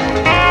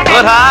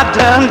 but I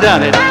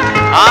done it.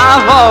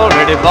 I've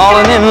already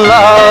fallen in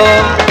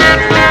love.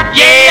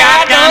 Yeah, I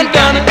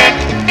done it.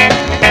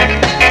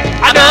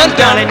 I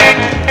done it.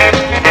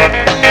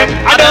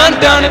 I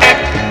done it.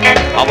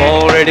 I've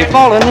already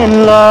fallen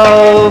in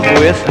love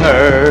with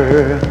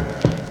her,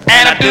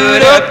 and I do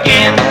it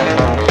again.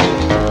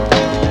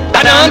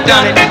 I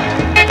done it.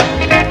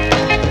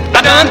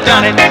 I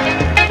done it.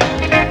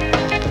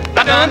 I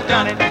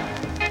done it.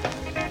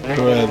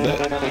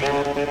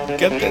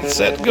 Got that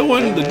set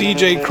going. The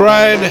DJ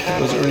Cried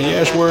was Ernie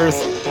Ashworth.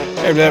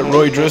 After that,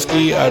 Roy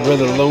Drusky, I'd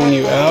Rather Loan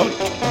You Out.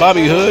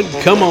 Bobby Hood,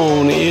 Come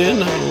On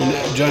In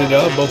on Johnny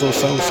Dollar. Both those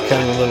songs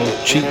kind of a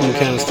little cheating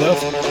kind of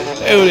stuff.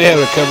 And they have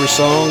a cover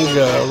song,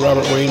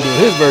 Robert Wayne doing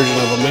his version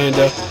of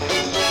Amanda.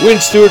 Wynn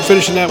Stewart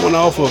finishing that one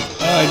off of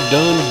I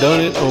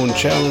Done It on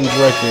Challenge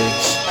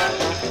Records.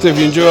 So if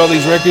you enjoy all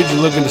these records,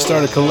 you're looking to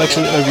start a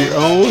collection of your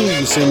own, you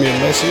can send me a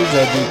message.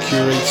 I do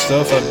curate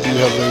stuff. I do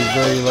have a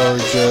very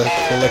large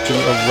collection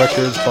of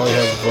records. Probably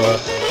have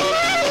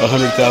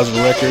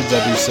 100,000 records.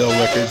 I do sell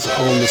records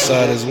on the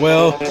side as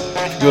well.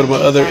 If you go to my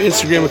other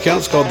Instagram account,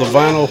 it's called The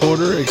Vinyl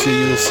Hoarder. Actually,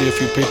 you'll see a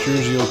few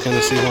pictures. You'll kind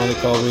of see why they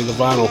call me The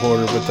Vinyl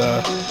Hoarder.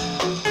 But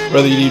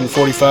whether you're needing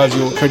 45s,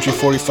 you want country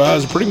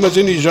 45s, or pretty much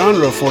any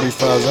genre of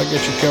 45s, I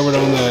got you covered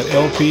on that.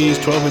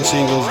 LPs, 12-inch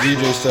singles,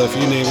 DJ stuff,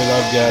 you name it,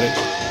 I've got it.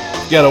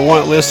 Got a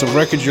want list of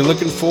records you're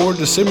looking for,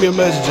 just send me a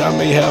message. I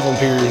may have them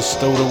here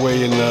stowed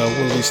away in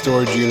one of these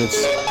storage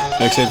units.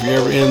 Like I said, if you're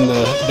ever in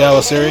the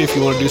Dallas area, if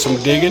you want to do some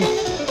digging,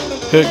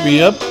 hook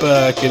me up.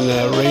 I can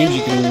arrange.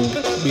 You can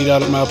meet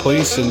out at my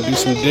place and do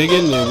some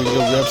digging, and we can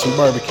go grab some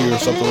barbecue or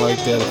something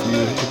like that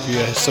if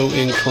you're so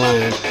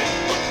inclined.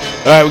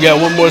 All right, we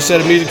got one more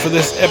set of music for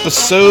this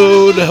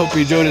episode. I hope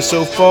you enjoyed it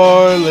so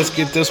far. Let's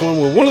get this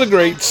one with one of the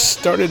greats.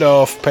 Started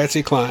off,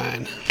 Patsy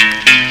Cline.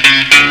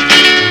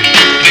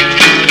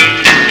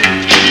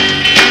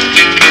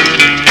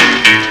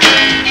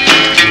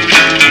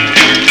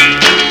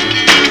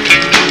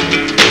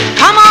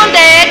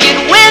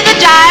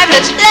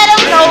 Let's let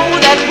them know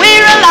that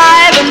we're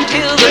alive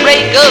until the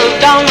break of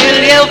dawn.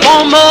 We'll yell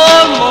for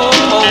more.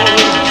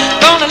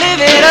 Gonna live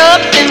it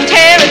up and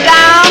tear it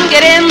down.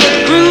 Get in the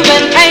groove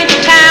and paint the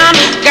town.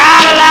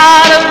 Got a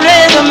lot of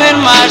rhythm in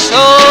my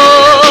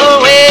soul.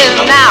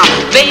 Well now,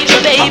 baby,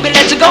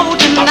 let's go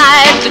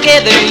tonight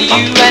together,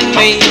 you and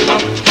me.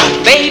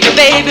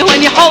 Baby,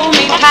 when you hold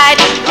me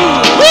tight,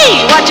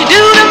 ooh-wee, what you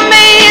do to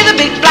me? The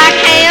big black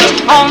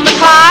hands on the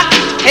clock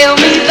tell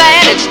me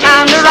that it's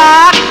time to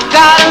rock.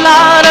 Got a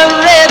lot of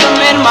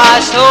rhythm in my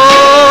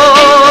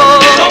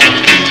soul.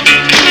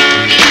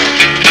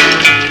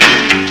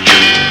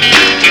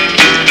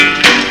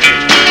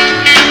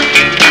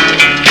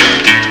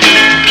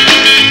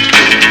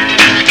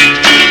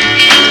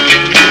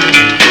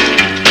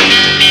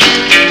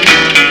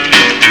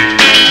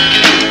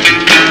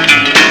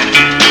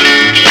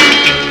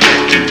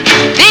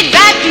 Dig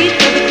that beat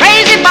with a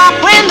crazy bop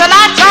when the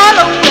lights are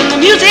low and the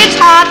music's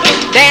hot.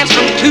 Dance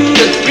from 2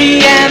 to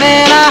 3 and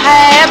then a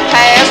half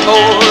past 4.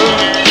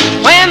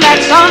 When that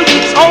sun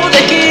beats over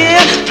the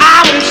hill, I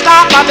won't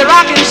stop, I'll be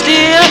rocking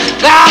still.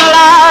 Got a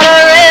lot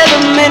of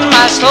rhythm in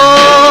my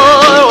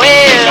soul.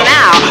 Well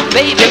now,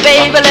 baby,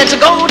 let's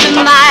go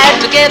tonight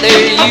together,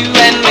 you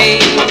and me.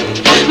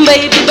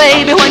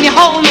 Baby, when you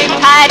hold me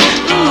tight,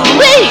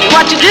 ooh-wee,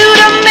 what you do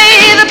to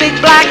me? The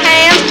big black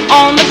hands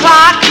on the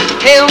clock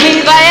tell me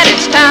that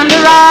it's time to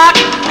rock.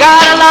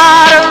 Got a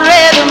lot of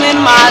rhythm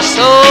in my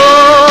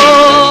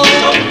soul.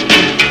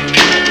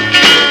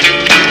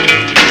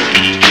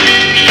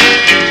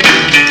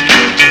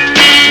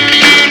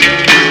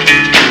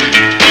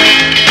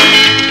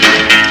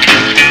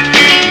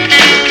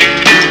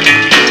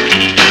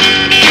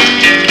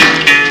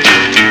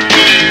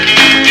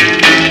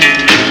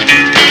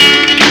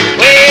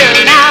 Well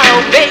now,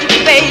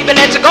 baby,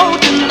 let's go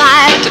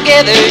tonight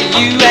together,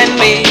 you and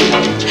me.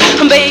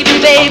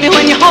 Baby,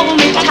 when you hold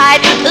me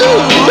tight,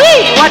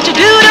 ooh-wee, what you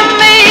do to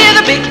me?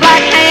 The big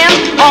black hands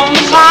on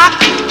the clock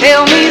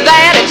tell me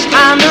that it's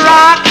time to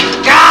rock.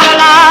 Got a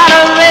lot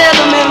of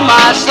rhythm in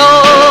my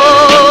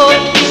soul.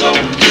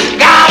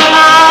 Got a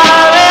lot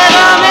of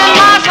rhythm in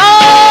my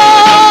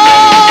soul.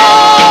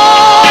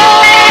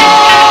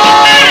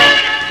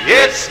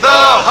 It's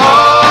the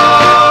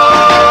Hall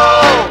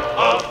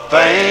of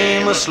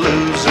Famous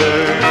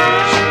Losers.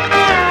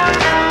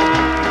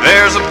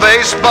 There's a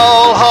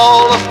baseball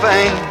Hall of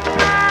Fame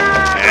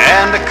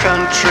and a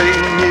country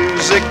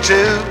music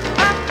too.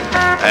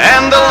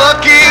 And the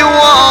lucky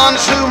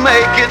ones who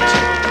make it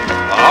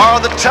are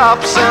the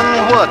tops in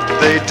what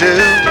they do.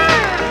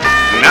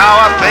 Now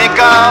I think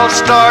I'll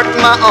start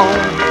my own,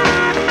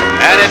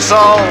 and it's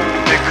all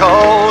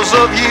because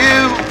of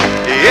you.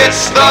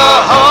 It's the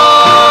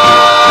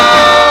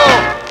Hall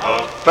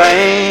of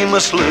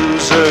Famous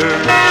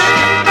Losers.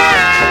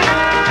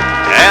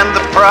 And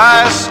the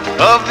price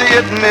of the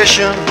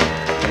admission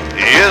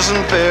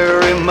isn't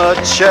very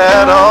much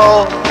at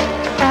all,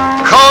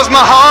 'cause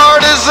my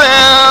heart is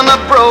in a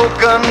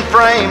broken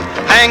frame,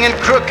 hanging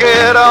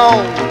crooked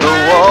on the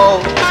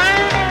wall.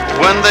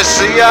 When they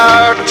see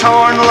our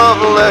torn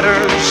love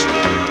letters,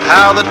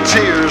 how the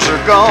tears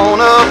are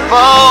gonna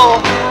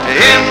fall.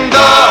 In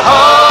the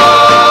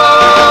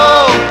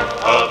Hall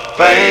of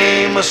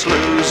Famous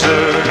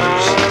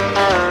Losers.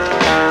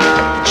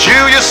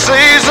 Julius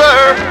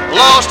Caesar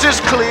lost his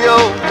Cleo,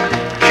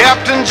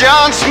 Captain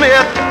John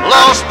Smith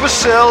lost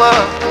Priscilla.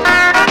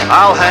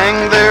 I'll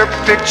hang their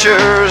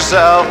pictures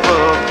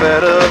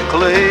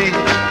alphabetically.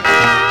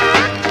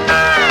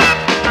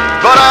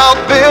 But I'll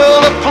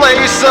build a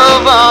place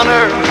of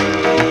honor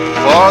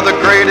for the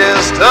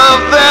greatest of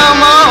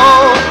them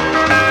all.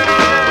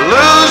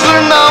 Loser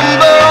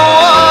number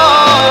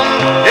one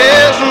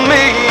is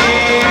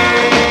me.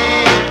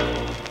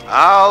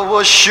 I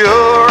was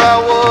sure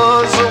I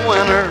was a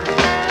winner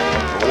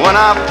when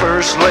I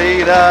first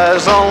laid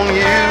eyes on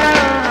you.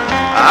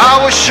 I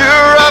was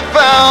sure I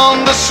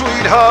found the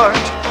sweetheart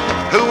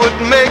who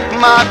would make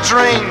my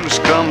dreams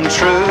come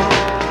true.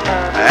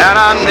 And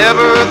I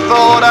never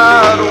thought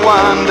I'd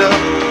wind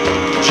up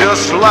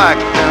just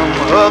like them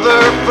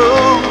other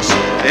fools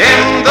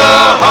in the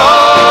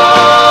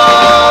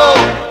hall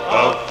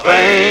of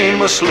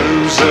famous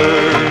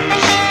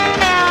losers.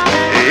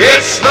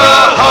 It's the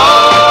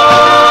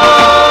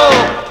hall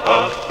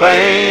of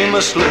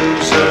famous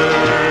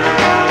losers.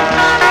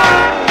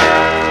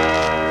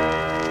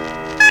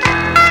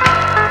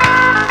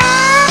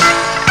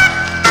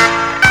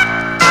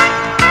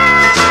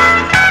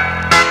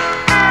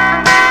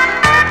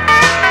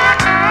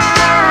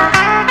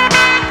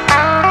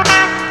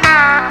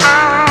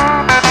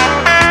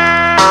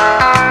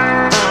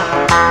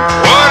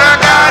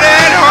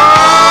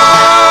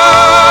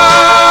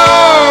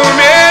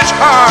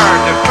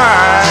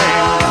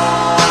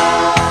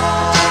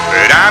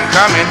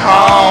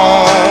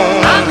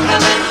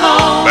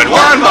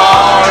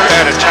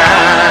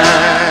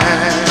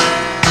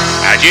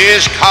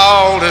 Just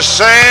called to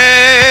say,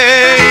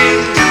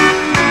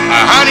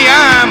 honey,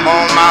 I'm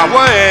on my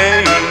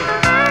way.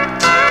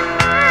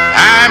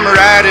 I'm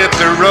right up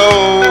the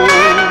road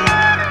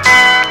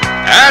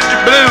at the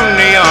blue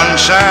neon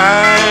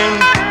sign.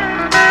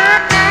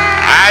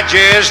 I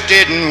just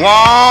didn't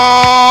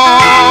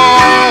want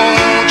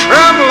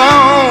trouble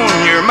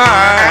on your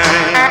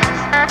mind.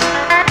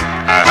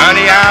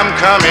 Honey, I'm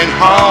coming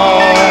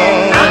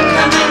home.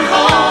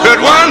 But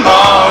one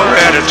more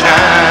at a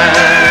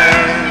time.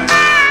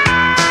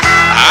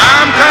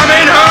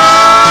 Coming home,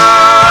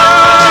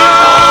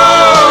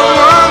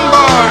 one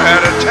more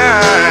at a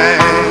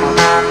time.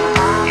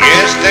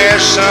 Yes,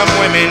 there's some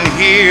women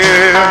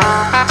here,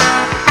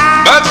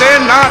 but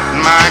they're not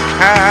my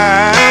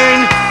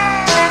kind.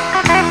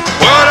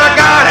 What I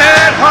got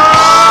at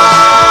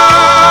home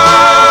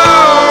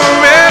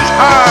is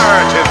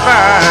hard to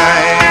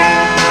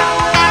find.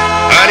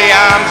 Honey,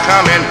 I'm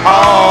coming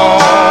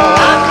home,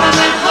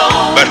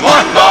 but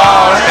one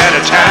more at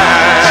a time.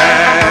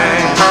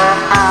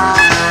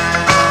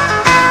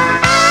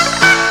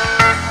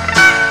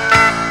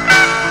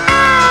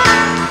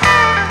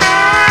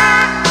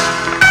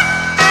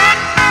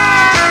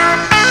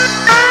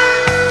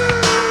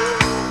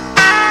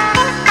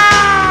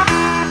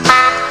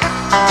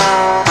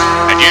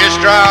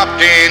 Dropped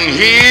in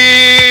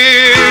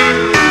here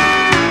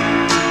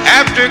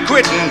after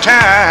quitting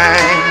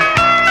time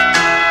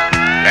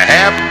to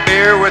have a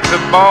beer with the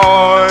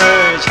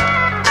boys.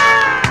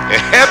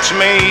 It helps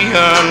me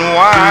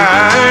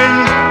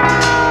unwind.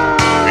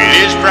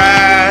 It is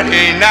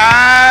Friday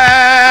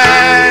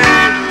night.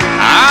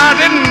 I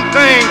didn't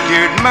think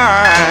you'd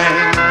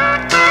mind,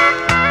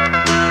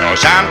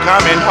 'cause I'm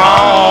coming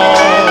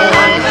home,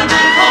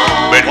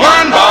 but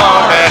one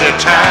more at a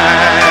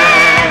time.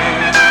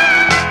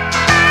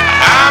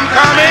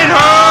 Coming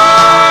home,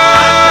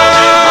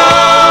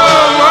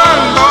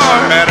 one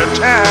more at a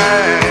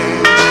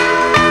time.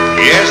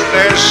 Yes,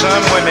 there's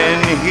some women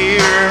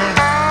here,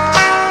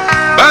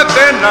 but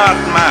they're not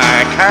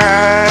my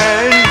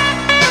kind.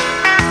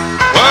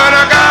 What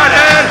I got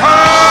at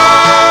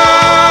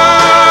home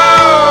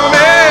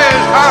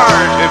is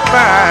hard to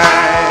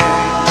find.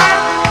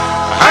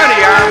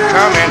 Honey, I'm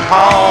coming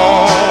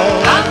home,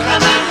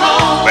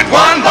 but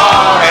one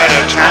more at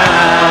a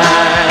time.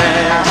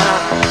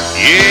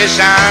 Yes,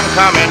 I'm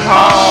coming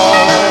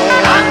home,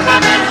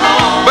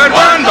 but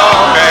one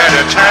more at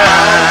a time.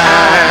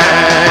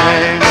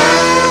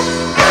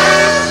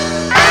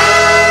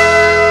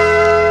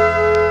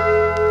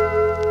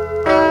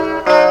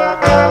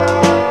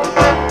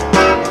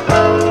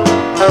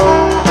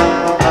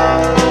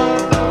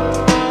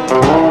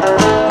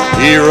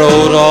 He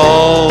rode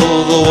all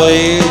the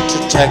way to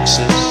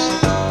Texas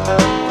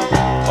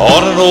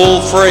on an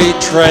old freight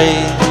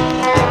train,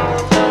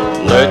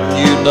 letting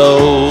you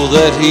know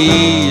that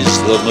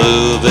he's the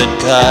moving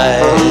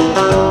kind.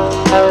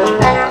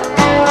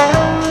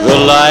 The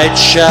light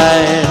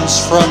shines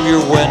from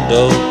your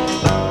window,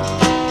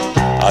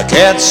 I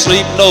can't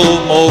sleep no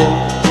more.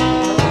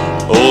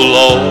 Oh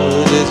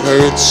Lord, it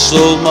hurts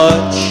so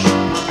much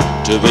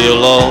to be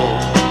alone.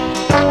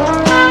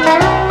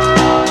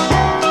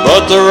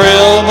 But the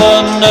real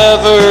one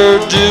never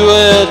do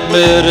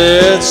admit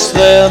it's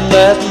them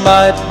that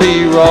might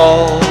be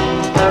wrong.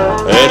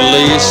 At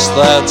least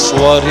that's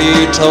what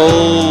he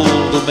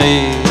told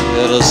me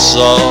in a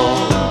song.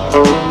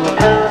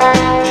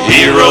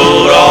 He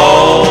rode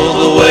all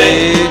the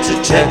way to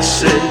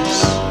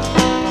Texas,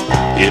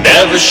 he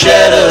never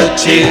shed a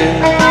tear.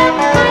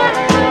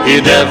 He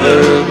never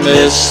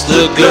missed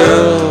the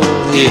girl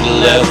he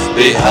left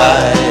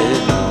behind.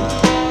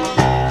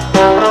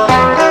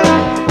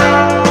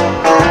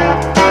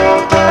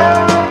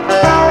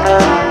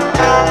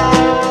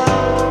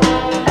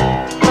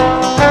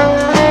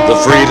 The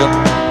freedom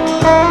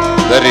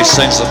that he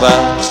sings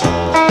about,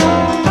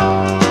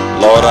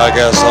 Lord, I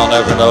guess I'll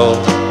never know.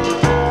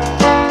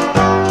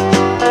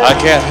 I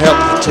can't help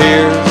the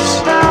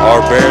tears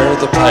or bear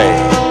the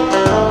pain,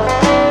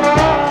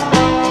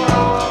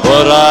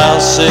 but I'll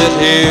sit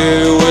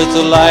here with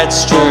the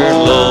lights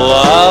turned low.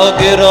 I'll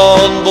get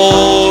on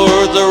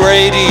board the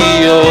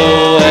radio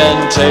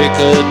and take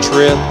a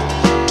trip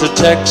to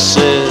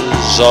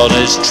Texas on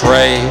his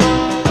train.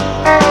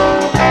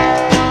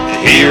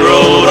 He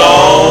rode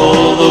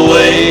all the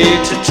way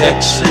to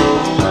Texas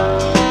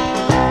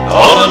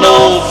on an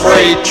old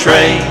freight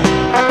train,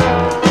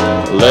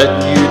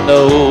 letting you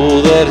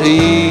know that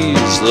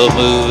he's the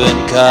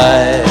moving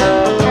kind.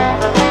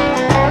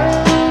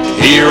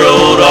 He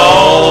rode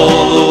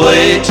all the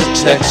way to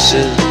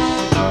Texas.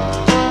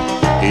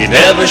 He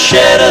never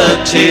shed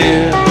a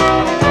tear.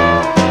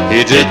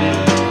 He didn't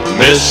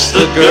miss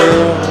the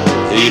girl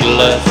he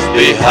left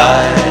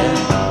behind.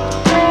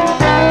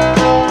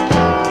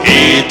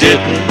 He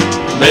didn't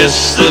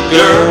miss the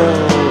girl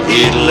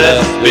he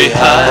left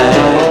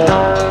behind.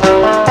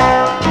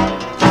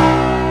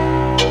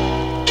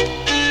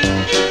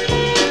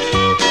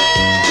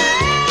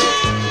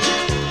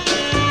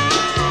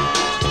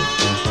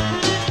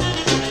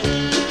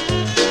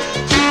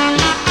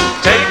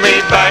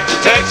 Back to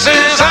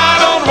Texas, I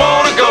don't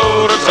want to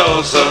go to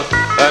Tulsa.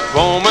 That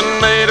woman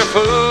made a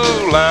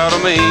fool out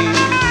of me.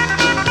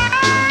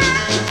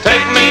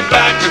 Take me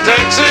back to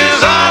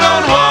Texas, I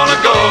don't want to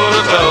go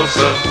to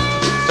Tulsa.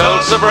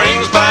 Tulsa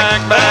brings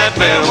back bad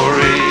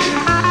memories.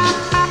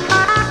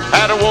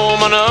 Had a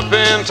woman up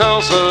in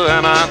Tulsa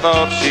and I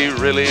thought she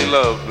really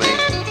loved me.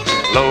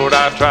 Lord,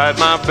 I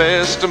tried my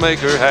best to make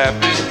her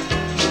happy,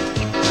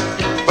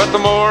 but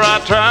the more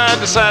I tried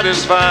to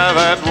satisfy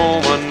that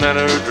woman and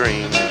her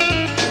dreams,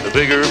 the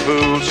bigger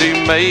fool she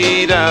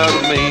made out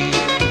of me.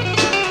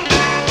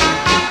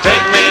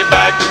 Take me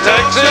back to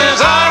Texas,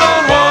 I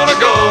don't want to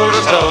go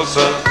to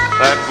Tulsa.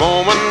 That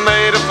woman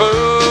made a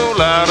fool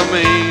out of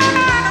me.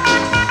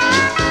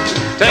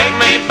 Take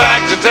me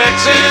back to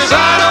Texas,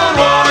 I don't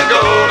want to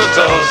go to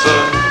Tulsa.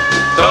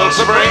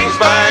 Tulsa brings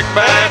back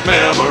bad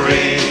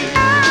memories.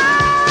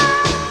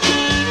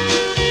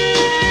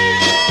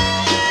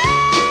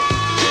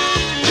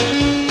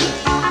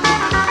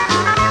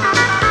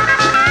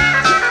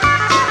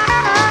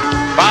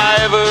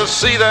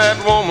 See that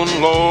woman,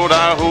 Lord,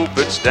 I hope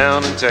it's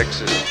down in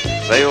Texas.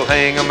 They'll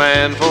hang a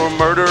man for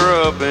murder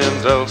up in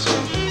Tulsa.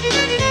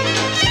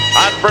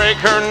 I'd break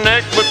her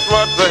neck, but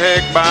what the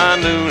heck, by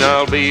noon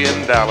I'll be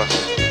in Dallas,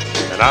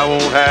 and I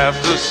won't have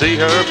to see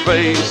her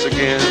face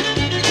again.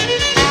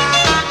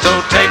 So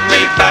take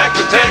me back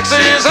to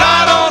Texas,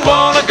 I don't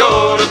want to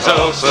go to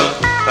Tulsa.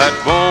 That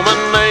woman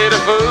made a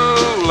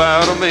fool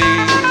out of me.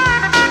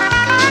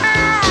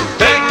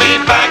 Take me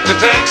back to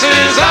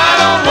Texas, I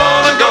don't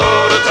want to go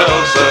to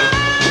Tulsa.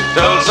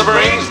 Tulsa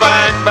brings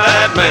back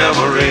bad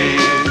memories.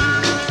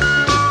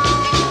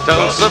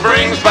 Tulsa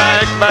brings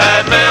back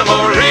bad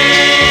memories.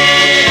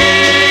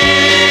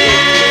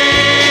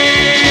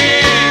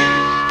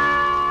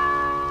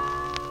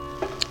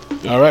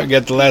 All right,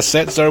 got the last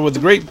set started with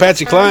the great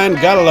Patsy Cline.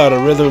 Got a lot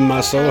of rhythm in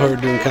my soul. Her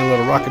doing kind of a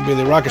little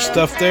rockabilly rockish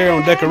stuff there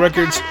on Decca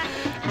Records.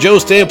 Joe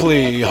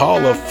Stampley,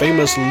 Hall of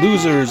Famous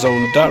Losers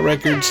on Dot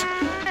Records.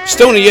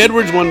 Stoney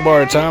Edwards, One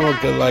Bar at a Time. I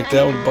like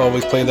that one.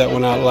 Always play that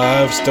one out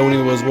live. Stoney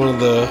was one of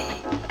the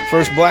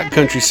first black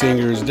country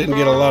singers. Didn't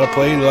get a lot of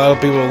play. A lot of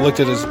people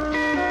looked at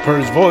heard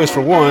his voice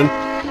for one,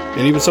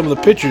 and even some of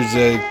the pictures.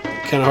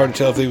 Kind of hard to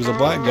tell if he was a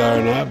black guy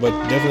or not, but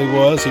definitely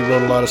was. He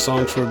wrote a lot of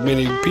songs for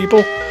many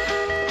people.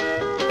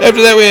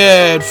 After that, we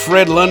had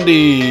Fred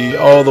Lundy,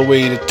 All the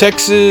Way to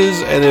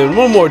Texas, and then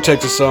one more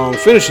Texas song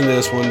finishing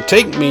this one,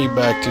 Take Me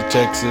Back to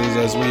Texas,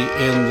 as we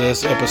end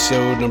this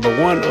episode number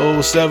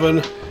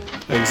 107.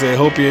 Like I say, I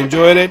hope you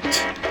enjoyed it.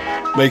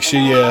 Make sure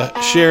you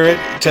share it,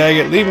 tag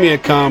it, leave me a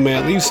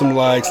comment, leave some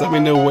likes. Let me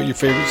know what your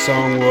favorite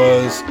song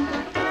was.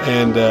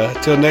 And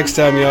till next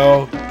time,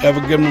 y'all, have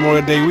a good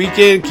Memorial Day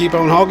weekend. Keep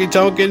on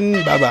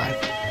honky-tonking.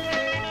 Bye-bye.